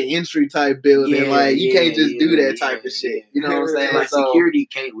 Badge to get entry type building. You can't just do that type of shit. You know what I'm saying? Like security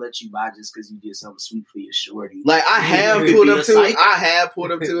can't let you buy just because you did something sweet for your shorty. Like I have pulled up to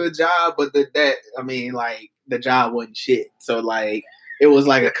a job, but the job wasn't shit. So like it was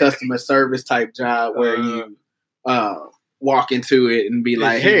like a customer service type job where you walk into it and be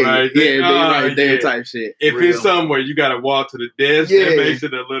like, hey, right there type shit. If it's somewhere you got to walk to the desk, that makes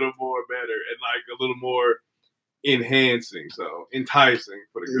it a little more better and like a little more enticing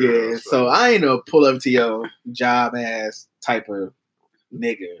for the girls. Yeah, so I ain't no pull up to your job ass type of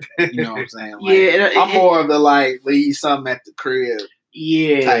nigga. You know what I'm saying? Like, I'm more of the like leave something at the crib.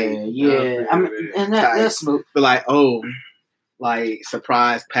 Yeah, type, that's smooth. But like, like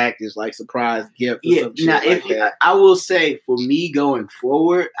surprise package, like surprise gift. Or some shit now like that. I will say for me going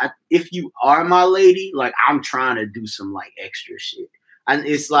forward, if you are my lady, like I'm trying to do some like extra shit. And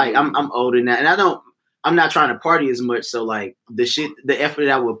it's like I'm older now, and I'm not trying to party as much. So like the effort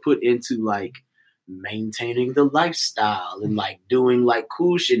that I would put into like maintaining the lifestyle and like doing like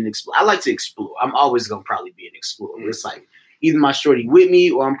cool shit and explore. I like to explore. I'm always gonna probably be an explorer. Mm-hmm. It's like either my shorty with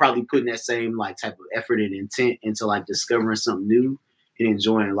me or I'm probably putting that same like type of effort and intent into like discovering something new and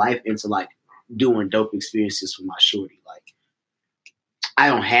enjoying life, into like doing dope experiences with my shorty. Like I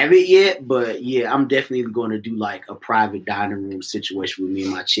don't have it yet, but yeah, I'm definitely going to do like a private dining room situation with me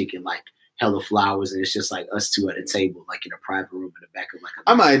and my chick and like hella flowers, and it's just like us two at a table, like in a private room in the back of like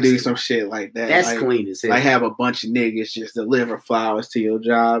I might do some shit like that. That's like, clean as hell. Like have a bunch of niggas just deliver flowers to your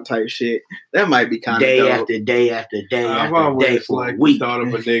job type shit. That might be kind of day dope. after day after day I've after always day for like a week. thought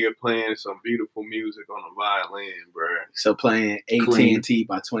of a nigga playing some beautiful music on a violin, bro. So playing AT&T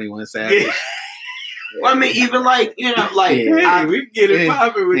by 21 Savage. Yeah. Well, I mean, even like, you know, like we can get it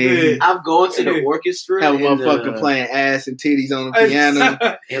popping with that. I've gone to the orchestra. Have a motherfucker playing ass and titties on the piano.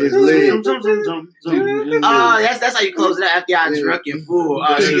 It's lit. That's how you close it out after y'all drunk and full.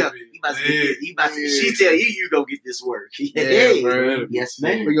 She tell you go get this work. Bro. Yes,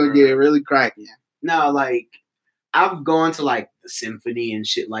 man. We're gonna get it really cracking. No, like I've gone to like the symphony and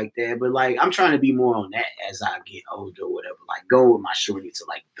shit like that, but like I'm trying to be more on that as I get older or whatever. Like go with my shorty to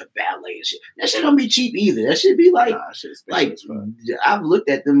like the ballet and shit. That shit don't be cheap either. That should be like I've looked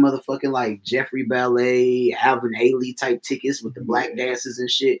at them motherfucking like Jeffrey Ballet, Alvin Ailey type tickets with the black dances and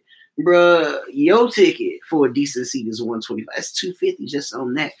shit. Bruh, your ticket for a decent seat is $125. That's $250 just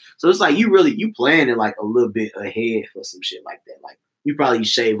on that. So it's like you planning like a little bit ahead for some shit like that. Like you probably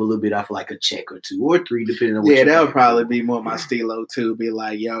shave a little bit off like a check or two or three, depending on what that would probably be more my stilo too. Be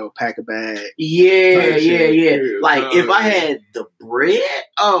like, yo, pack a bag. Yeah. Like if I had the bread,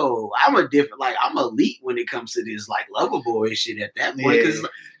 I'm elite when it comes to this like lover boy shit at that point. Because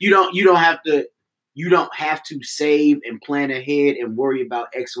you don't have to save and plan ahead and worry about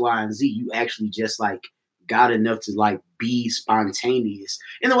X, Y, and Z. You actually just like got enough to like be spontaneous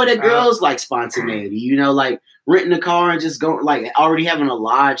in the way that girls like spontaneity, you know, like renting a car and just going, like already having a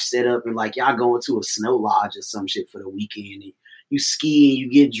lodge set up and like y'all going to a snow lodge or some shit for the weekend. And you ski and you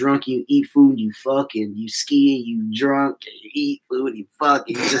get drunk, you eat food, you fuck, and you ski and you drunk, and you eat food, you fuck,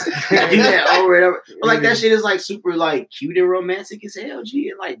 and you just do that over and over. But like that shit is like super like cute and romantic as hell, G.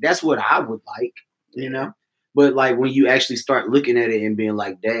 And like that's what I would like, you know. But like when you actually start looking at it and being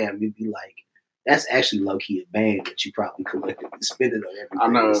like, damn, you'd be like, that's actually low key a band that you probably collectively spend it on everything. I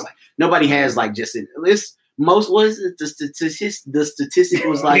know. Like, nobody has like just in this. Most was it the statistic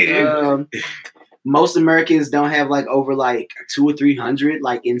was like most Americans don't have like over like 200 or 300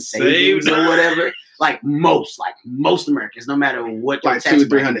 like in savings or whatever. Like most Americans, no matter what, like 200,000 or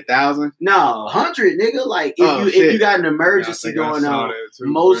 300,000. No, 100, nigga. Like if you got an emergency going on,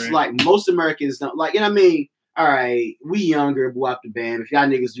 most Americans don't like. You know what I mean? All right, we younger, blew out the band. If y'all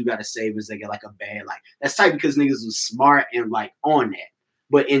niggas do got a savings, they get like a band. Like that's tight because niggas was smart and like on that.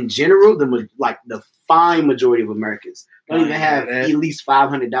 But in general, the fine majority of Americans don't even have at least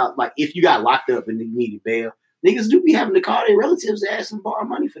 $500. Like if you got locked up and you needed bail, niggas do be having to call their relatives to ask them borrow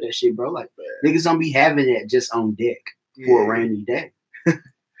money for that shit, bro. Like niggas don't be having that just on deck for a rainy day.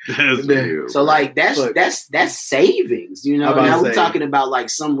 So like that's savings, you know. Now we're talking about like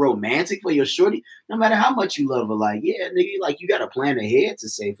some romantic for your shorty. No matter how much you love her, like nigga, like you got to plan ahead to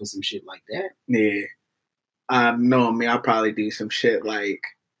save for some shit like that. Yeah, I'll probably do some shit like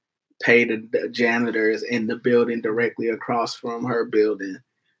pay the janitors in the building directly across from her building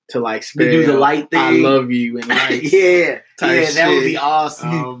to like spell do the light thing. I love you and like that would be awesome.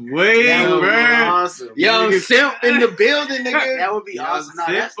 That would be awesome. Young simp in the building, nigga. That would be awesome. No,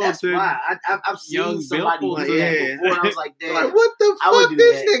 that's why I've seen somebody do that before. And I was like, damn, like, what the fuck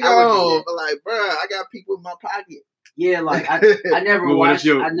this nigga on? But like, bro, I got people in my pocket. Yeah, like I never watched.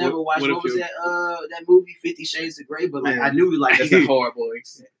 What was that movie 50 Shades of Grey? But like I knew like that's a horrible.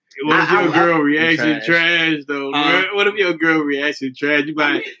 What if your girl reaction trash though? What if your girl reaction trash? You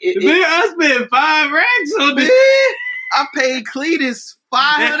like, I spent $5 on this. I paid Cletus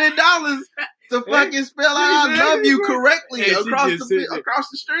 $500 to fucking spell out "I love you" correctly across the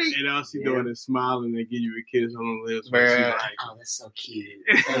street. And all she doing is smiling and give you a kiss on the lips. Like, oh, that's so cute.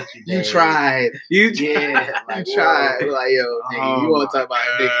 Thank you, you tried. You tried. Like, yo, nigga, you want to talk about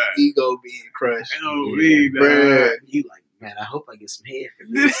a nigga ego being crushed? Bro. You like, man, I hope I get some head for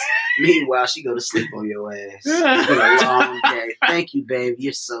this. Meanwhile, she go to sleep on your ass. It's been a long day. Thank you, babe.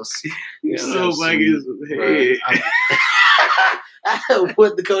 You're so sweet. You're so sweet. I hope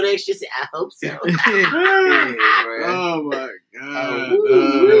what the Kodak shit said. I hope so. Oh my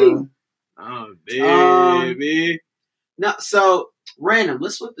god. Oh baby. No, so random.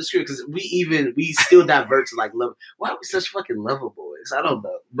 Let's flip the script because we still divert to like love. Why are we such fucking lover boys? I don't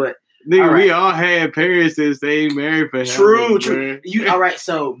know, but. Nigga, we all had parents that stayed married for True. You all right?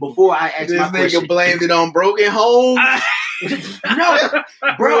 So before I ask my question, nigga blamed it on broken home. No,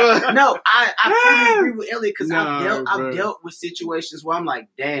 bro. No, I fully agree with Elliot because I've dealt with situations where I'm like,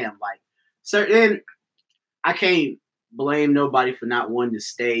 damn, like certain. I can't blame nobody for not wanting to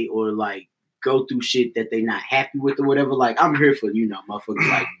stay or like go through shit that they not happy with or whatever. Like I'm here for motherfuckers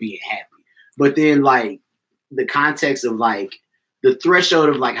like being happy, but then like the context of like. The threshold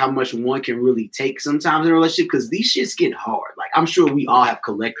of like how much one can really take sometimes in a relationship because these shits get hard. Like I'm sure we all have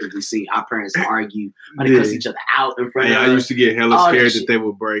collectively seen our parents argue or they cuss each other out in front of us. I used to get hella scared that they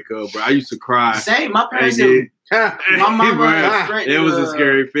would break up, bro. I used to cry. Same, my parents my mama it was a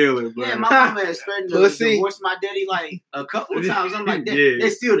scary feeling, bro. Yeah, my mama has threatened to divorce my daddy like a couple of times. I'm like, they're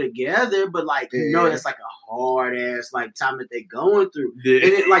still together, but like that's like a hard ass like time that they going through. And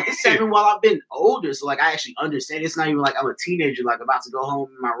it like this happened while I've been older, so like I actually understand. It's not even like I'm a teenager like about to go home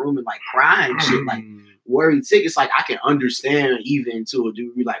in my room and like crying shit like worried sick. It's like I can understand even to a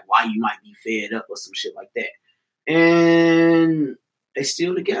degree like why you might be fed up or some shit like that. And they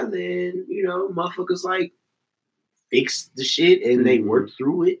still together, and motherfuckers like fix the shit and they work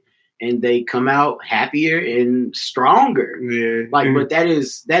through it and they come out happier and stronger. Yeah. Like, but that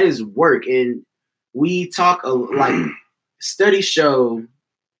is work. And we talk like studies show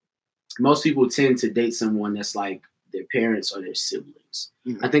most people tend to date someone that's like their parents or their siblings.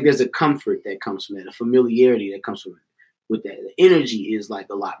 Mm-hmm. I think there's a comfort that comes from that, a familiarity that comes from it. With that, the energy is like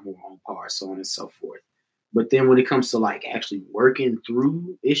a lot more on par, so on and so forth. But then when it comes to like actually working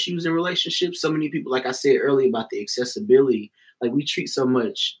through issues in relationships, so many people, like I said earlier about the accessibility, like we treat so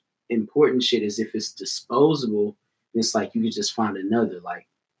much important shit as if it's disposable. It's like you can just find another. Like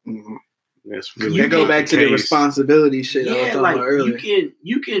that's really you go back to the responsibility shit. Yeah, I was talking like about earlier.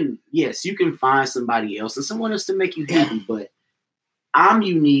 you can find somebody else and someone else to make you happy, but I'm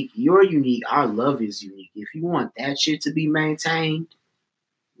unique, you're unique, our love is unique. If you want that shit to be maintained,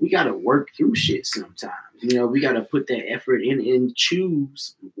 we gotta work through shit sometimes. We gotta put that effort in and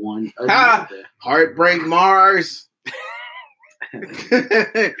choose one or the other. Heartbreak Mars.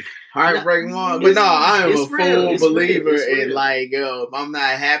 Heartbreak Mars. But no, I am a full believer in like, yo, if I'm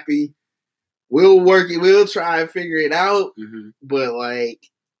not happy, we'll work it, we'll try and figure it out. Mm-hmm. But like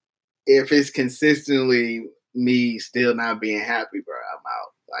if it's consistently me still not being happy, bro, I'm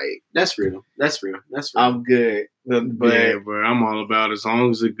out. Like that's real. I'm good. But yeah, bro, I'm all about as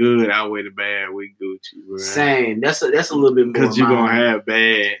long as the good outweigh the bad, we Gucci, bro. Same. That's a little bit more because you're gonna have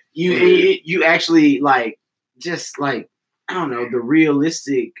bad. You actually like just like I don't know the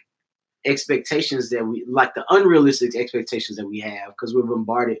realistic expectations that we like the unrealistic expectations that we have because we're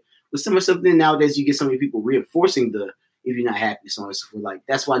bombarded with so much stuff. Then nowadays you get so many people reinforcing the if you're not happy, so on and so forth. Like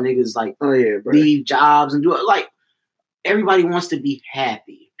that's why niggas like leave jobs and do it. Like everybody wants to be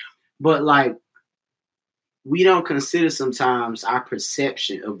happy, but like we don't consider sometimes our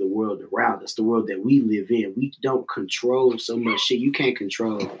perception of the world around us, the world that we live in. We don't control so much shit. You can't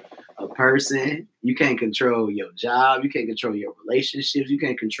control a person. You can't control your job. You can't control your relationships. You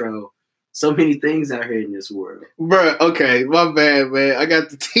can't control so many things out here in this world. Bro, okay, my bad, man. I got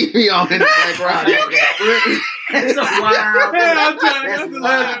the TV on in the background. That's a wild. I'm trying to have the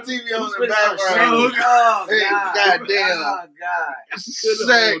TV on in the background. Oh, goddamn. Oh, God.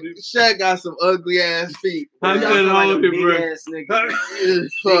 Shaq got some ugly ass feet. I couldn't hold it, bro. Ass nigga. Fuck.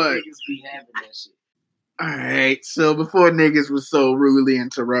 Niggas be having that shit. All right. So before niggas was so rudely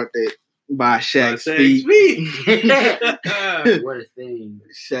interrupted by Shaq's feet. What a thing.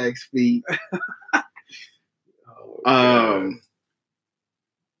 Shaq's feet.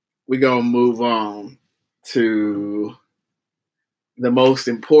 We gonna move on to the most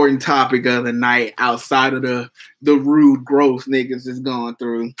important topic of the night outside of the rude growth niggas is going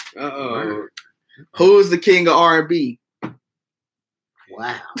through. Who is the king of R&B?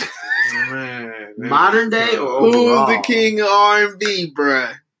 Wow. Man, modern day or overall? Who's the king of R&B,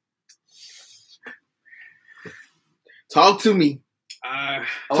 bruh? Talk to me.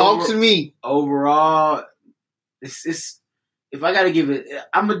 Talk to me. Overall, it's if I gotta give it,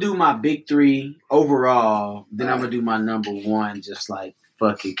 I'm gonna do my big three overall. Then I'm gonna do my number one. Just like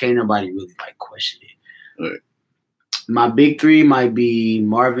fuck it, can't nobody really like question it. Right. My big three might be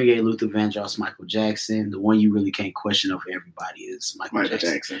Marvin Gaye, Luther Vandross, Michael Jackson. The one you really can't question over everybody is Michael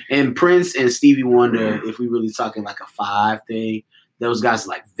Jackson. And Prince and Stevie Wonder. If we really talking like a 5 thing, those guys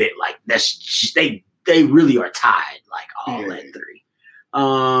like that's they really are tied like all at 3.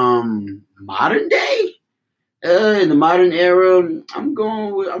 Modern day. In the modern era, I'm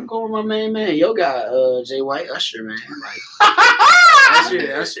going with my main man. Yo got Jay White, Usher, man. Like Usher,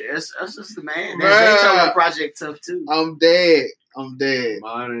 that's just the man. That project tough too. I'm dead.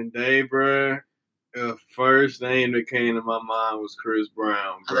 Modern day, bro. The first name that came to my mind was Chris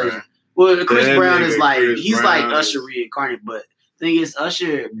Brown, bro. Well, Chris Brown is like he's like Usher reincarnate, but thing is,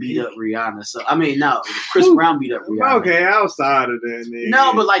 Usher beat up Rihanna. So I mean, no, Chris Brown beat up Rihanna. Okay, outside of that, nigga.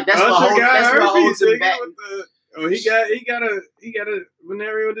 No, but like that's Usher what holds him back. He got a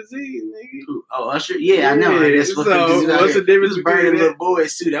venereal disease, nigga. Oh, Usher, yeah, I know. Right? That's what's the difference between burning little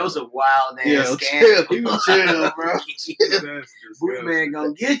boys too? That was a wild ass scandal. He was chill, bro. Booty man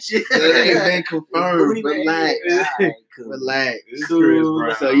gonna get you. That ain't been confirmed. Relax.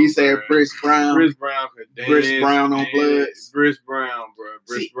 So you said Chris Brown. Chris Brown could dance. Chris Brown on Bloods. Chris Brown, bro.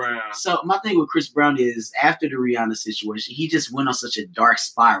 Chris Brown. So my thing with Chris Brown is after the Rihanna situation, he just went on such a dark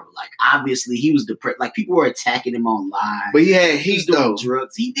spiral. Like obviously he was depressed. Like people were attacking him online. But he had heat though.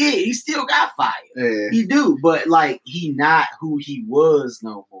 Drugs. He did. He still got fired. Yeah. He do. But like he not who he was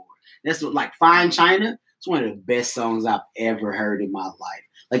no more. That's what like Fine China. It's one of the best songs I've ever heard in my life.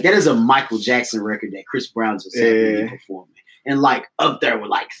 Like that is a Michael Jackson record that Chris Brown just performing. And like up there with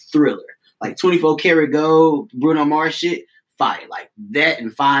like Thriller. Like 24 Karat Gold, Bruno Mars shit, fire. Like that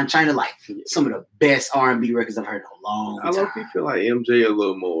and Fine China, like some of the best R&B records I've heard in a long time. I low-key feel like MJ a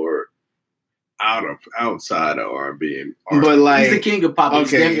little more outside of R&B. But like he's the king of pop.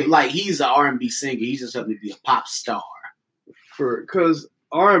 Okay. Like he's an R&B singer. He's just something to be a pop star. Because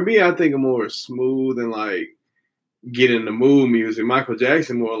R&B, I think, are more smooth and like get in the mood music. Michael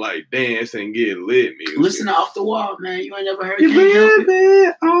Jackson more like dance and get lit music. Listen to Off the Wall, man. You ain't never heard You're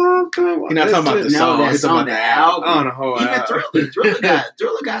not talking about the song. That's on the album. On the whole album.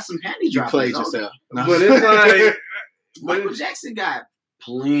 Thriller got some panty drops. You played yourself. No. But it's like Michael Jackson got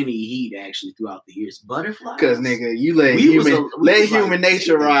plenty heat actually throughout the years. Butterflies. Because nigga, you let human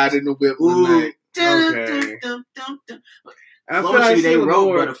nature ride in the whip one night. Okay. They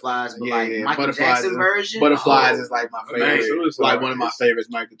wrote Butterflies, but like Michael Jackson version. Butterflies is like my favorite. It's like one of my favorites,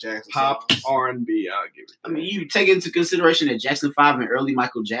 Michael Jackson. Pop R&B, I'll give it. I mean, you take into consideration that Jackson 5 and early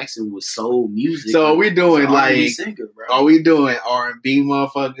Michael Jackson was soul music. So are we doing like singer, bro. Are we doing R&B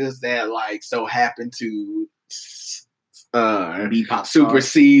motherfuckers that like so happen to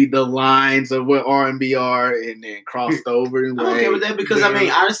supersede the lines of what R&B are and then crossed over? I'm okay with that because I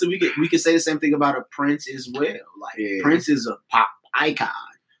mean honestly we could say the same thing about a Prince as well. Like Prince is a pop icon,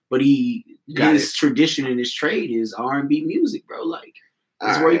 but his tradition and his trade is R&B music, bro. Like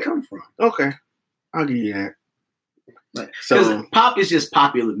that's where he come from. Okay, I'll give you that. Because pop is just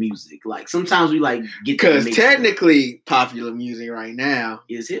popular music. Like sometimes we like get because technically popular music right now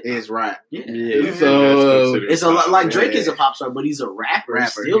is rap. Yeah. So it's a lot like Drake is a pop star, but he's a rapper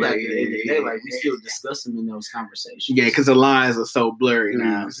still. At the end of the day, like we still discuss him in those conversations. Yeah, because the lines are so blurry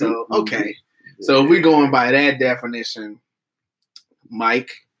now. So okay, so if we're going by that definition,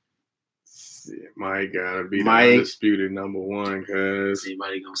 Mike gotta be the undisputed number one. Cause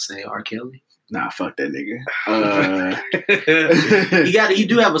anybody gonna say R. Kelly? Nah, fuck that nigga. He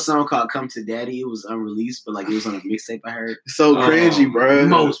do have a song called "Come to Daddy." It was unreleased, but like it was on a mixtape I heard. So cringy, bro.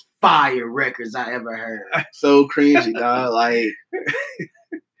 Most fire records I ever heard. So cringy, dog.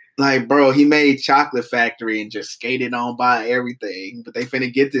 Like, bro, he made Chocolate Factory and just skated on by everything. But they finna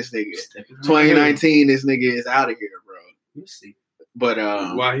get this nigga. 2019, this nigga is out of here, bro. We'll see. But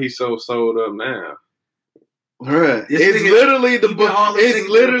why he so sold up now? Bruh, it's literally the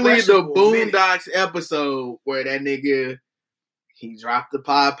Boondocks episode where that nigga he dropped the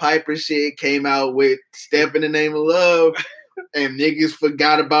Pied Piper shit, came out with Step in the Name of Love, and niggas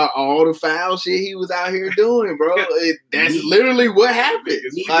forgot about all the foul shit he was out here doing, bro. That's literally what happened.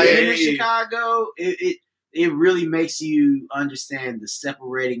 Like, in Chicago, it really makes you understand the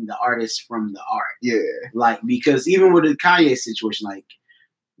separating the artist from the art. Yeah. Like, because even with the Kanye situation, like,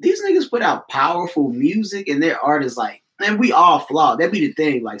 these niggas put out powerful music and their art is like, man, we all flawed. That'd be the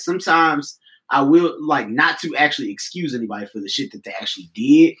thing. Like, sometimes I will, like, not to actually excuse anybody for the shit that they actually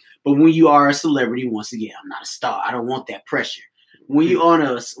did, but when you are a celebrity, once again, I'm not a star. I don't want that pressure. When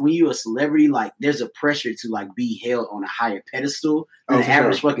you're a celebrity, like, there's a pressure to, like, be held on a higher pedestal than the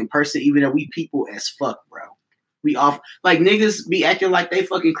average fucking person, even though we people as fuck, bro. We off, like, niggas be acting like they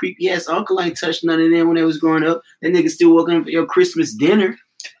fucking creepy ass uncle ain't touched none of them when they was growing up. That nigga still working up for your Christmas dinner.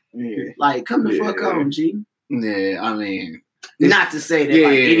 Yeah. Like, come the fuck on, G. Yeah, I mean, not to say that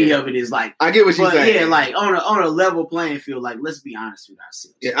any of it is like, I get what you're saying. Yeah, like on a level playing field. Like, let's be honest with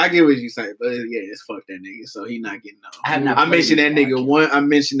ourselves. Yeah, I get what you're saying, but yeah, it's fuck that nigga. So he not getting no. I mentioned that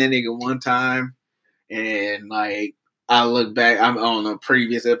nigga one time, and like I look back, I'm on a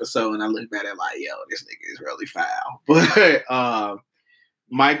previous episode, and I look back at like, yo, this nigga is really foul. But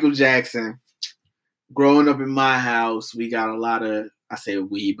Michael Jackson, growing up in my house, we got a lot of, I say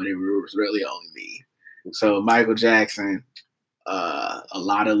we, but it was really only me. So Michael Jackson, a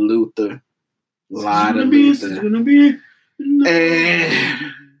lot of Luther, and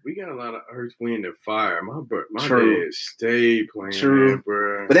we got a lot of Earth, Wind, and Fire. My dad stayed playing that,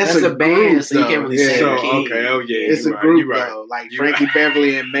 bro. But that's a band, group, so you can't really say so, okay, oh yeah, it's a group though, like Frankie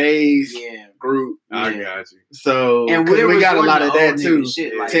Beverly and Maze group. I got you. So and we got a lot of that too.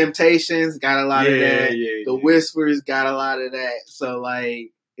 Shit, like, Temptations got a lot of that. The Whispers got a lot of that. So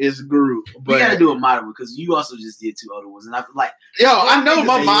like, it's group. But we gotta do a modern one because you also just did 2 older ones, and I like, yo, I know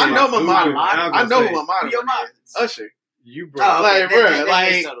my modern. I know who my modern is. Usher. You bro, like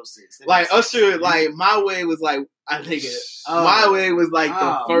Usher, like My Way was like, I think My Way was like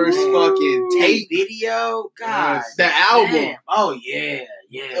the first fucking tape video. God, the album. Damn. Oh yeah.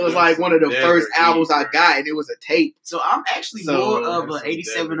 It was like one of the first albums I got, and it was a tape. So I'm actually more of an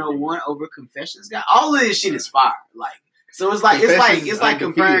 8701 over Confessions guy. All of this shit is fire. Like, so it's like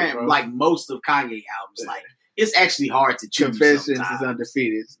comparing like most of Kanye albums. Like, it's actually hard to choose. Confessions is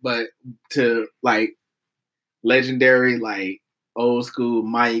undefeated, but to like legendary, like old school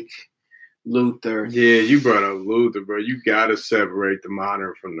Mike, Luther. Yeah, you brought up Luther, bro. You gotta separate the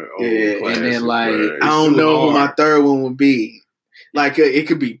modern from the old. Classic, and then like I don't know who my third one would be. Like it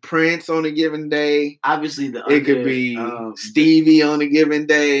could be Prince on a given day. Obviously, it could be Stevie on a given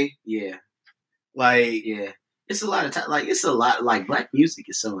day. Yeah, like it's a lot of time. Like, it's a lot. Like, black music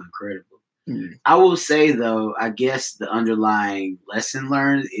is so incredible. Mm-hmm. I will say though, I guess the underlying lesson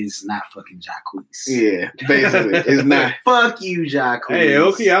learned is not fucking Jacquees. Yeah, basically, it's not. Fuck you, Jacquees. Hey,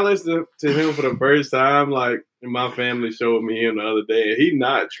 okay, I listened to him for the first time. Like, my family showed me him the other day, and he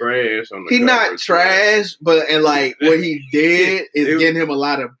not trash on the. He not trash, but and like what he did is getting him a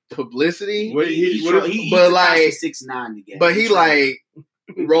lot of publicity. But he 6ix9ine together. But he like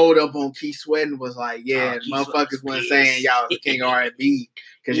rolled up on Keith Sweat and was like, "Yeah, motherfuckers wasn't saying y'all was the king of R&B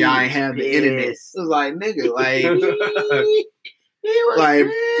because y'all ain't have the internet." It was like, nigga, like. Like,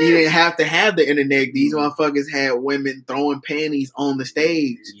 he didn't have to have the internet. These motherfuckers had women throwing panties on the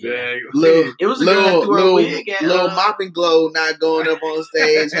stage. Exactly. It was a little Mop and Glow not going up on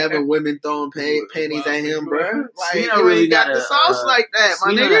stage, having women throwing panties at him, bro. Like, you really got the sauce like that,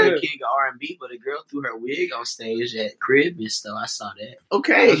 my nigga. King of R&B, but a girl threw her wig on stage at Cribmas, though. I saw that.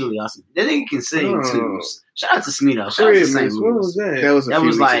 Okay, that was really awesome. That nigga can sing too. Shout out to Smino. Shout out to St. Louis. What was that? That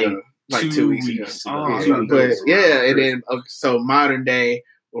was like. Ago. Like 2 weeks ago. But yeah, and then so modern day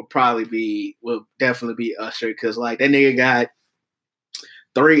will definitely be Usher, because like that nigga got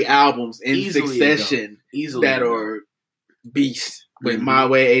 3 albums in succession that are beast with My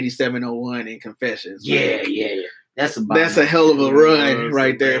Way, 8701, and Confessions. Yeah. That's a hell of a run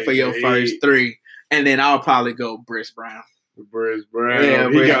right there for your first 3. And then I'll probably go Briss Brown. Yeah,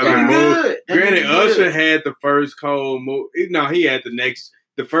 he got good. Granted, Usher had the first cold move. No, he had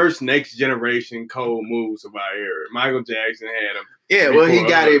the first next generation cold moves of our era. Michael Jackson had him. Yeah, well, he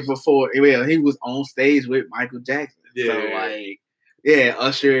got it before. Well, he was on stage with Michael Jackson. Yeah. So, like, yeah,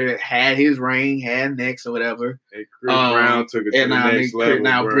 Usher had his reign, had next or whatever. And Chris Brown took it to the next level.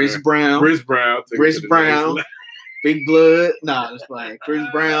 Now, Briss Brown. Big Blood. Nah, it's like Chris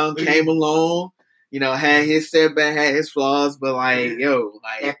Brown came along. You know, had his setback, had his flaws, but like, yo,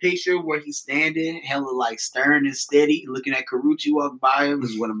 like that picture where he's standing, hella like stern and steady, looking at Karuchi walk by him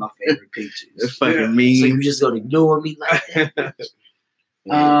is one of my favorite pictures. It's fucking mean. So you just gonna ignore me like that?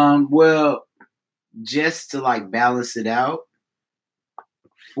 Well, just to like balance it out,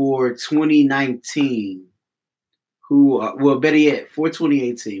 for 2019, well, better yet, for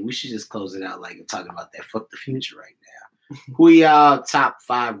 2018, we should just close it out like talking about that. Fuck the future right now. Who are y'all top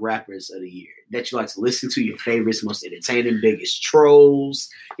 5 rappers of the year that you like to listen to? Your favorites, most entertaining, biggest trolls,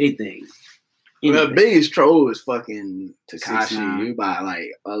 anything. The biggest troll is fucking Tekashi by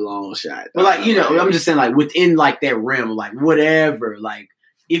like a long shot. But like, I'm just saying like within like that realm, like whatever, like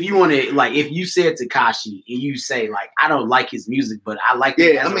if you want to, like if you said Tekashi and you say like I don't like his music, but I like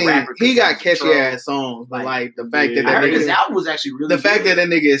him as a rapper. He got catchy ass songs, but like the fact that his album was actually really the fact that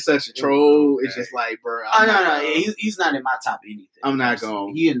nigga is such a troll is just like, bro. No, he's not in my top anything. I'm not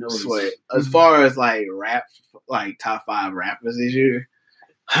gonna sweat. As far as like rap, like top 5 rappers this year,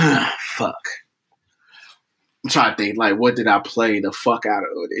 fuck. I'm trying to think, like, what did I play the fuck out of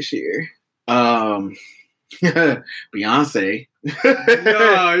this year? Beyonce. As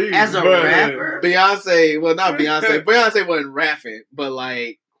a rapper? Beyonce, well, not Beyonce. Beyonce wasn't rapping, but,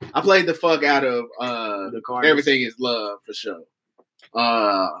 like, I played the fuck out of Everything Is Love, for sure.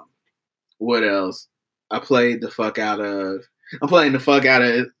 What else? I'm playing the fuck out of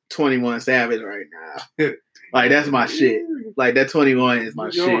 21 Savage right now. Like, that's my shit. Like, that 21 is my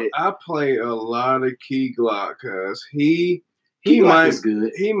shit. I play a lot of Key Glock because he might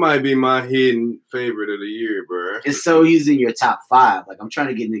be my hidden favorite of the year, bro. And so he's in your top 5. Like, I'm trying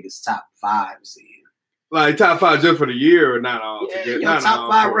to get niggas top 5s in. Like, top 5 just for the year or not all together? Your top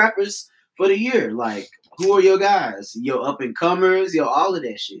 5 rappers for the year. Like, who are your guys? Your up-and-comers? All of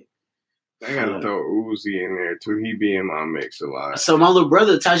that shit. I gotta throw Uzi in there too. He be in my mix a lot. So my little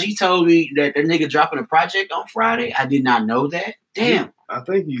brother Taji told me that nigga dropping a project on Friday. I did not know that. Damn. I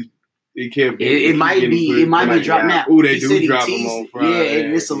think it might be dropping now. Ooh, they do drop them on Friday. Yeah,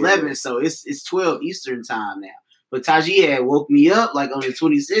 and it's 11, so it's 12 Eastern time now. But Taji had woke me up like on the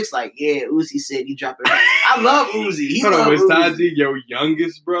 26th, like, yeah, Uzi said he dropping. I love Uzi. Hold on, is Taji your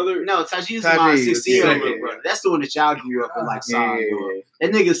youngest brother? No, Taji is my 16-year-old brother. That's the one that y'all grew up with, like,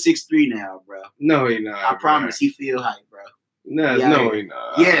 That nigga's 6'3" now, bro. No, he not. I promise, he feel hype, bro. No, he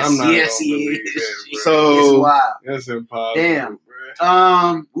not. Yes, he is. So it's wild. That's impossible. Damn.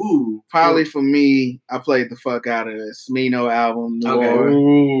 Probably for me, I played the fuck out of the Smino album.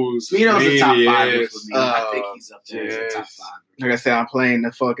 Smino's a top 5 for me. I think he's up there as a top 5. Like I said, I'm playing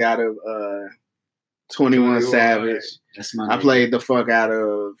the fuck out of 21 Savage. That's my I played the fuck out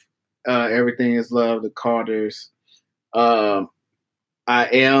of Everything Is Love, the Carters. I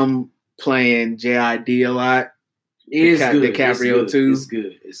am playing JID a lot. It is good. DiCaprio too.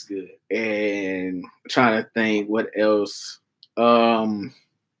 It's good. And I'm trying to think what else. A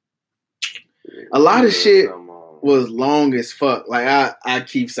lot of shit was long as fuck. Like I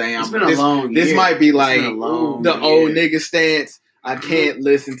keep saying, it's been a long year. This might be like old nigga stance. I can't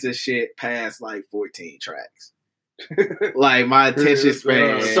listen to shit past like 14 tracks. Like my attention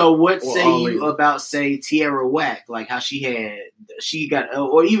span. So what say you about Tierra Whack? Like how she got,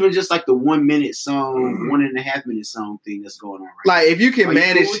 or even just like the 1 minute song, 1.5 minute song thing that's going on right now. Like if you can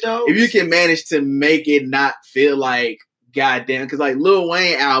manage to make it not feel like goddamn, because like Lil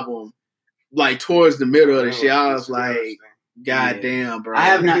Wayne album, like towards the middle of the shit, I was like, goddamn, bro. I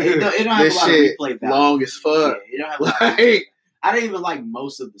have not. It don't have this a lot shit of replay value. Long as fuck. Yeah, it don't have a lot of I didn't even like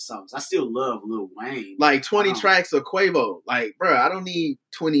most of the songs. I still love Lil Wayne. Like 20 tracks of Quavo. Like, bro, I don't need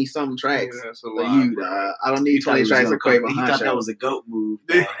 20 something tracks for you, dog. I don't need 20 tracks of Quavo. He thought that was a GOAT move.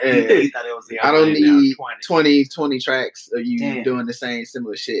 He thought it was I don't need 20 tracks of you doing the same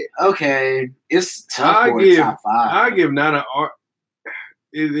similar shit. Okay. It's tough for a top 5. I give not an art.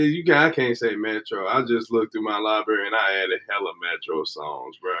 I can't say Metro. I just looked through my library and I added hella Metro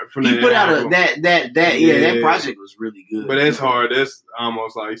songs, bro. He put out that project was really good. But that's hard. That's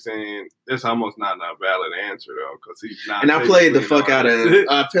almost like saying that's almost not a valid answer though, because he's not. And I played the fuck out of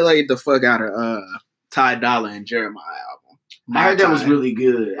Ty Dolla and Jeremiah album. I heard that was really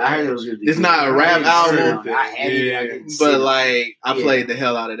good. It's not a rap album, but like I Yeah. played the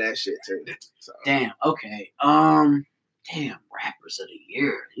hell out of that shit too. So. Damn. Okay. Damn, rappers of the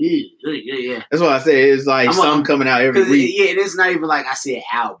year. Yeah. That's what I said. It's like some coming out every week. Yeah, it's not even like I said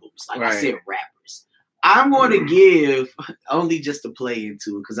albums. Like I said rappers. I'm going to give only just to play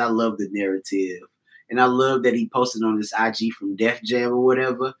into it because I love the narrative. And I love that he posted on his IG from Def Jam or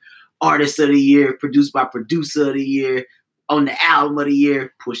whatever. Artist of the year, produced by producer of the year, on the album of the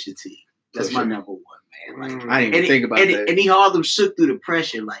year, Pusha T. That's my number one, man. Like, I didn't even think about that. And he Harlem shook through the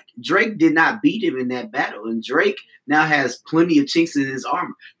pressure. Like, Drake did not beat him in that battle. And Drake now has plenty of chinks in his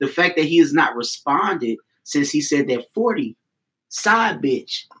armor. The fact that he has not responded since he said that 40 side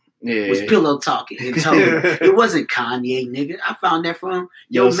bitch was pillow talking and told him it wasn't Kanye, nigga. I found that from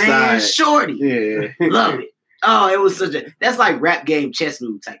your man side. Shorty. Yeah. Love it. Oh, it was that's like rap game chess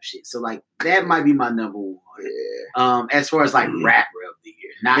move type shit. So like that might be my number one. Yeah. As far as like rapper of the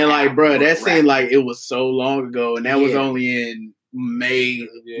year. Not and like, bro, that seemed like it was so long ago, and that was only in May.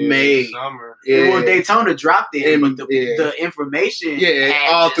 Summer. Yeah. Well, Daytona dropped it, but the information,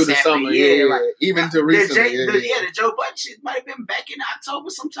 all through the summer, like, even to recently. The Joe Budden shit might have been back in October,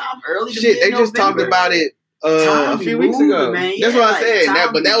 sometime early. Shit, they just talked about it a few weeks ago. Man. That's what I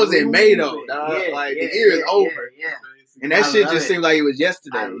said. But that was in May though. The year is over. Yeah. And that shit just seemed like it was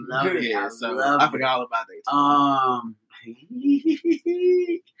yesterday. I love it. Yeah, I forgot all about that.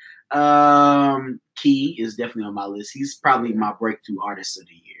 Key is definitely on my list. He's probably my breakthrough artist of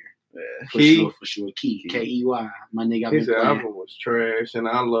the year. Yeah. For sure. Key. K-E-Y. My nigga. His album was trash, and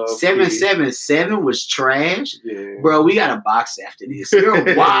I love 777 was trash. Yeah. Bro, we got a box after this. You're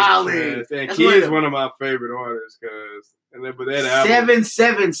wildin'. And Key is one of my favorite artists, but that album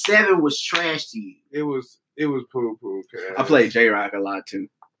 777 was trash to you. It was poo-poo. I play J-Rock a lot too.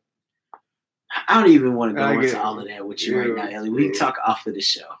 I don't even want to go into all of that with you right now, Ellie. We can talk off of the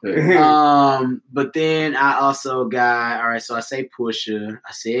show. But then I also got, all right, so I say Pusha.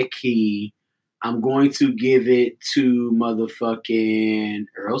 I said Key. I'm going to give it to motherfucking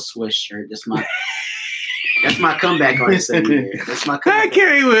Earl Sweatshirt. That's my comeback artist of the year. That's my comeback. I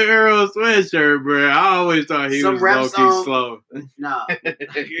came with Earl Sweatshirt, bro. I always thought he was low-key slow. No.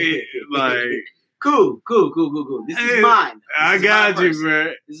 Like... Cool. This is mine. I got you, bro.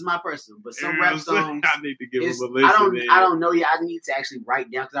 This is my personal. But some rap songs. I need to give him a listen. I don't know yet. I need to actually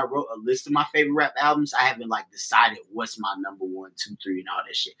write down because I wrote a list of my favorite rap albums. I haven't decided what's my number 1, 2, 3, and all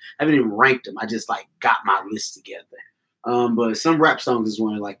that shit. I haven't even ranked them. I just got my list together. But some rap songs is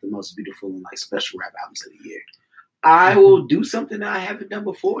one of the most beautiful and special rap albums of the year. I will do something that I haven't done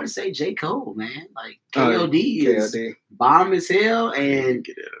before and say J. Cole, man. KOD is bomb as hell, and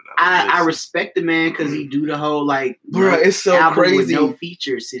I respect the man because he do the whole bro, it's so album crazy. With no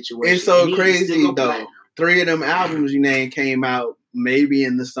feature situation. It's so crazy though. Platinum. 3 of them albums you named came out maybe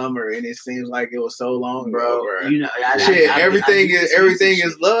in the summer, and it seems like it was so long, bro. Everything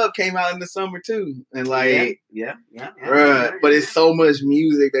is Love came out in the summer too, and bruh, but it's so much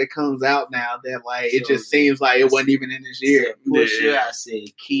music that comes out now that it just seems like it wasn't even in this year. Pusha, I said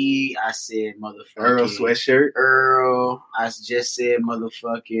Key, I said motherfucking Earl Sweatshirt. Earl, I just said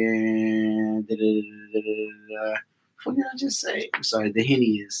motherfucking. What did I just say? I'm sorry, the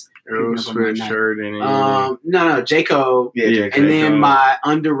Henny is Earl Sweatshirt and no, J. Cole. Yeah, and then my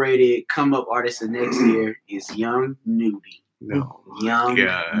underrated come up artist of next year is Young Nudy. No, Young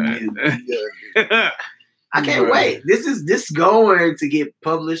Nudy. I can't wait. This going to get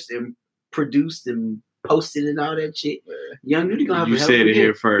published and produced and posted and all that shit. Young Nudy gonna have you said it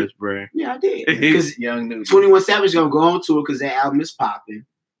here first, bro. Yeah, I did. Because Young Nudy, 21 Savage gonna go on tour because that album is popping.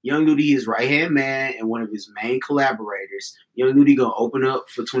 Young Nudy is right hand man and one of his main collaborators. Young Nudy gonna open up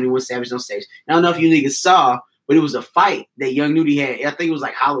for 21 Savage on stage. I don't know if you niggas saw, but it was a fight that Young Nudy had. I think it was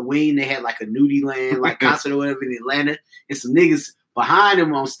Halloween. They had a Nudie Land concert or whatever in Atlanta, and some niggas behind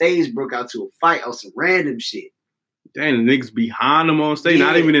him on stage broke out to a fight on some random shit. Dang, the niggas behind him on stage,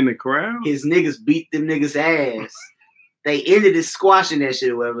 not even in the crowd. His niggas beat them niggas' ass. They ended it squashing that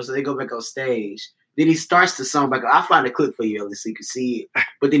shit or whatever, so they go back on stage. Then he starts the song back. I'll find a clip for you, Ellie, so you can see it.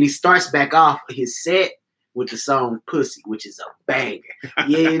 But then he starts back off his set with the song Pussy, which is a banger.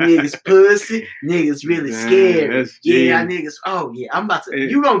 Yeah, niggas pussy. Niggas really scared. Yeah, niggas. Oh, yeah, I'm about to.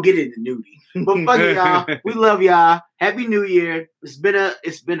 You gonna get into Nudie. But fuck it, y'all. We love y'all. Happy New Year. It's been a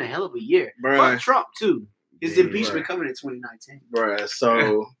hell of a year. Bruh. Fuck Trump, too. His impeachment coming in 2019. Bruh,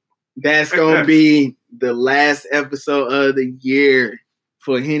 so that's gonna be the last episode of the year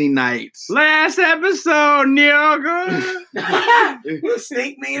for Henny Nights. Last episode, nigga.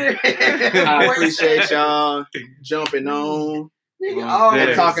 Sneak meter. I appreciate y'all jumping on.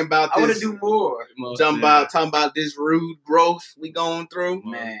 Talking about this. I want to do more. Talking about this rude growth we going through.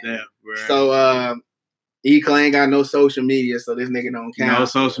 Man. So E-Clay ain't got no social media, so this nigga don't count. No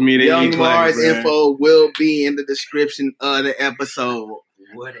social media. Young Mars info will be in the description of the episode.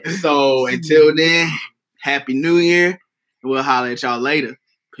 So until then, Happy New Year. We'll holler at y'all later.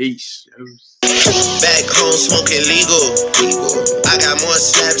 Peace. Back home smoking legal. I got more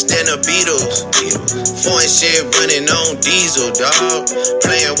slaps than the Beatles. Foreign shit running on diesel, dog.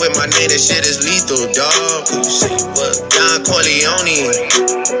 Playing with my name, that shit is lethal, dog. Don Corleone.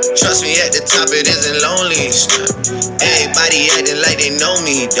 Trust me, at the top it isn't lonely. Everybody acting like they know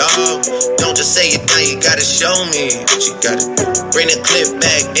me, dog. Don't just say it now, you gotta show me. You gotta bring the clip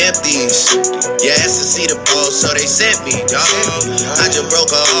back empties. Yeah, asked to see the ball, so they sent me, dog. I just broke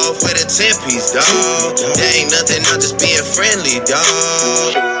her off with a 10-piece, dog. There ain't nothing, I'm just being friendly,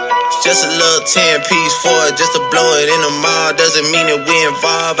 dog. Just a little 10-piece for it, just to blow it in the mall. Doesn't mean that we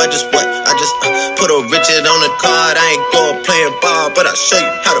involved. I just put a Richard on the card. I ain't going playing ball, but I'll show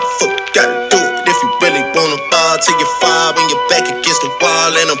you how the fuck you gotta do it. If you really wanna ball till you fall when you're back against the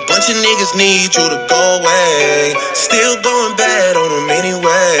wall. And a bunch of niggas need you to go away. Still going bad on them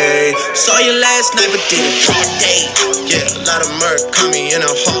anyway. Saw you last night, but did it all day. Yeah, a lot of murk caught me in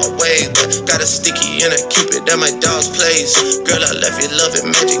a hard way. But got a sticky and I keep it at my dog's place. Girl, I left you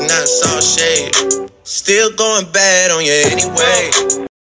loving magic, not all shade. Still going bad on you anyway.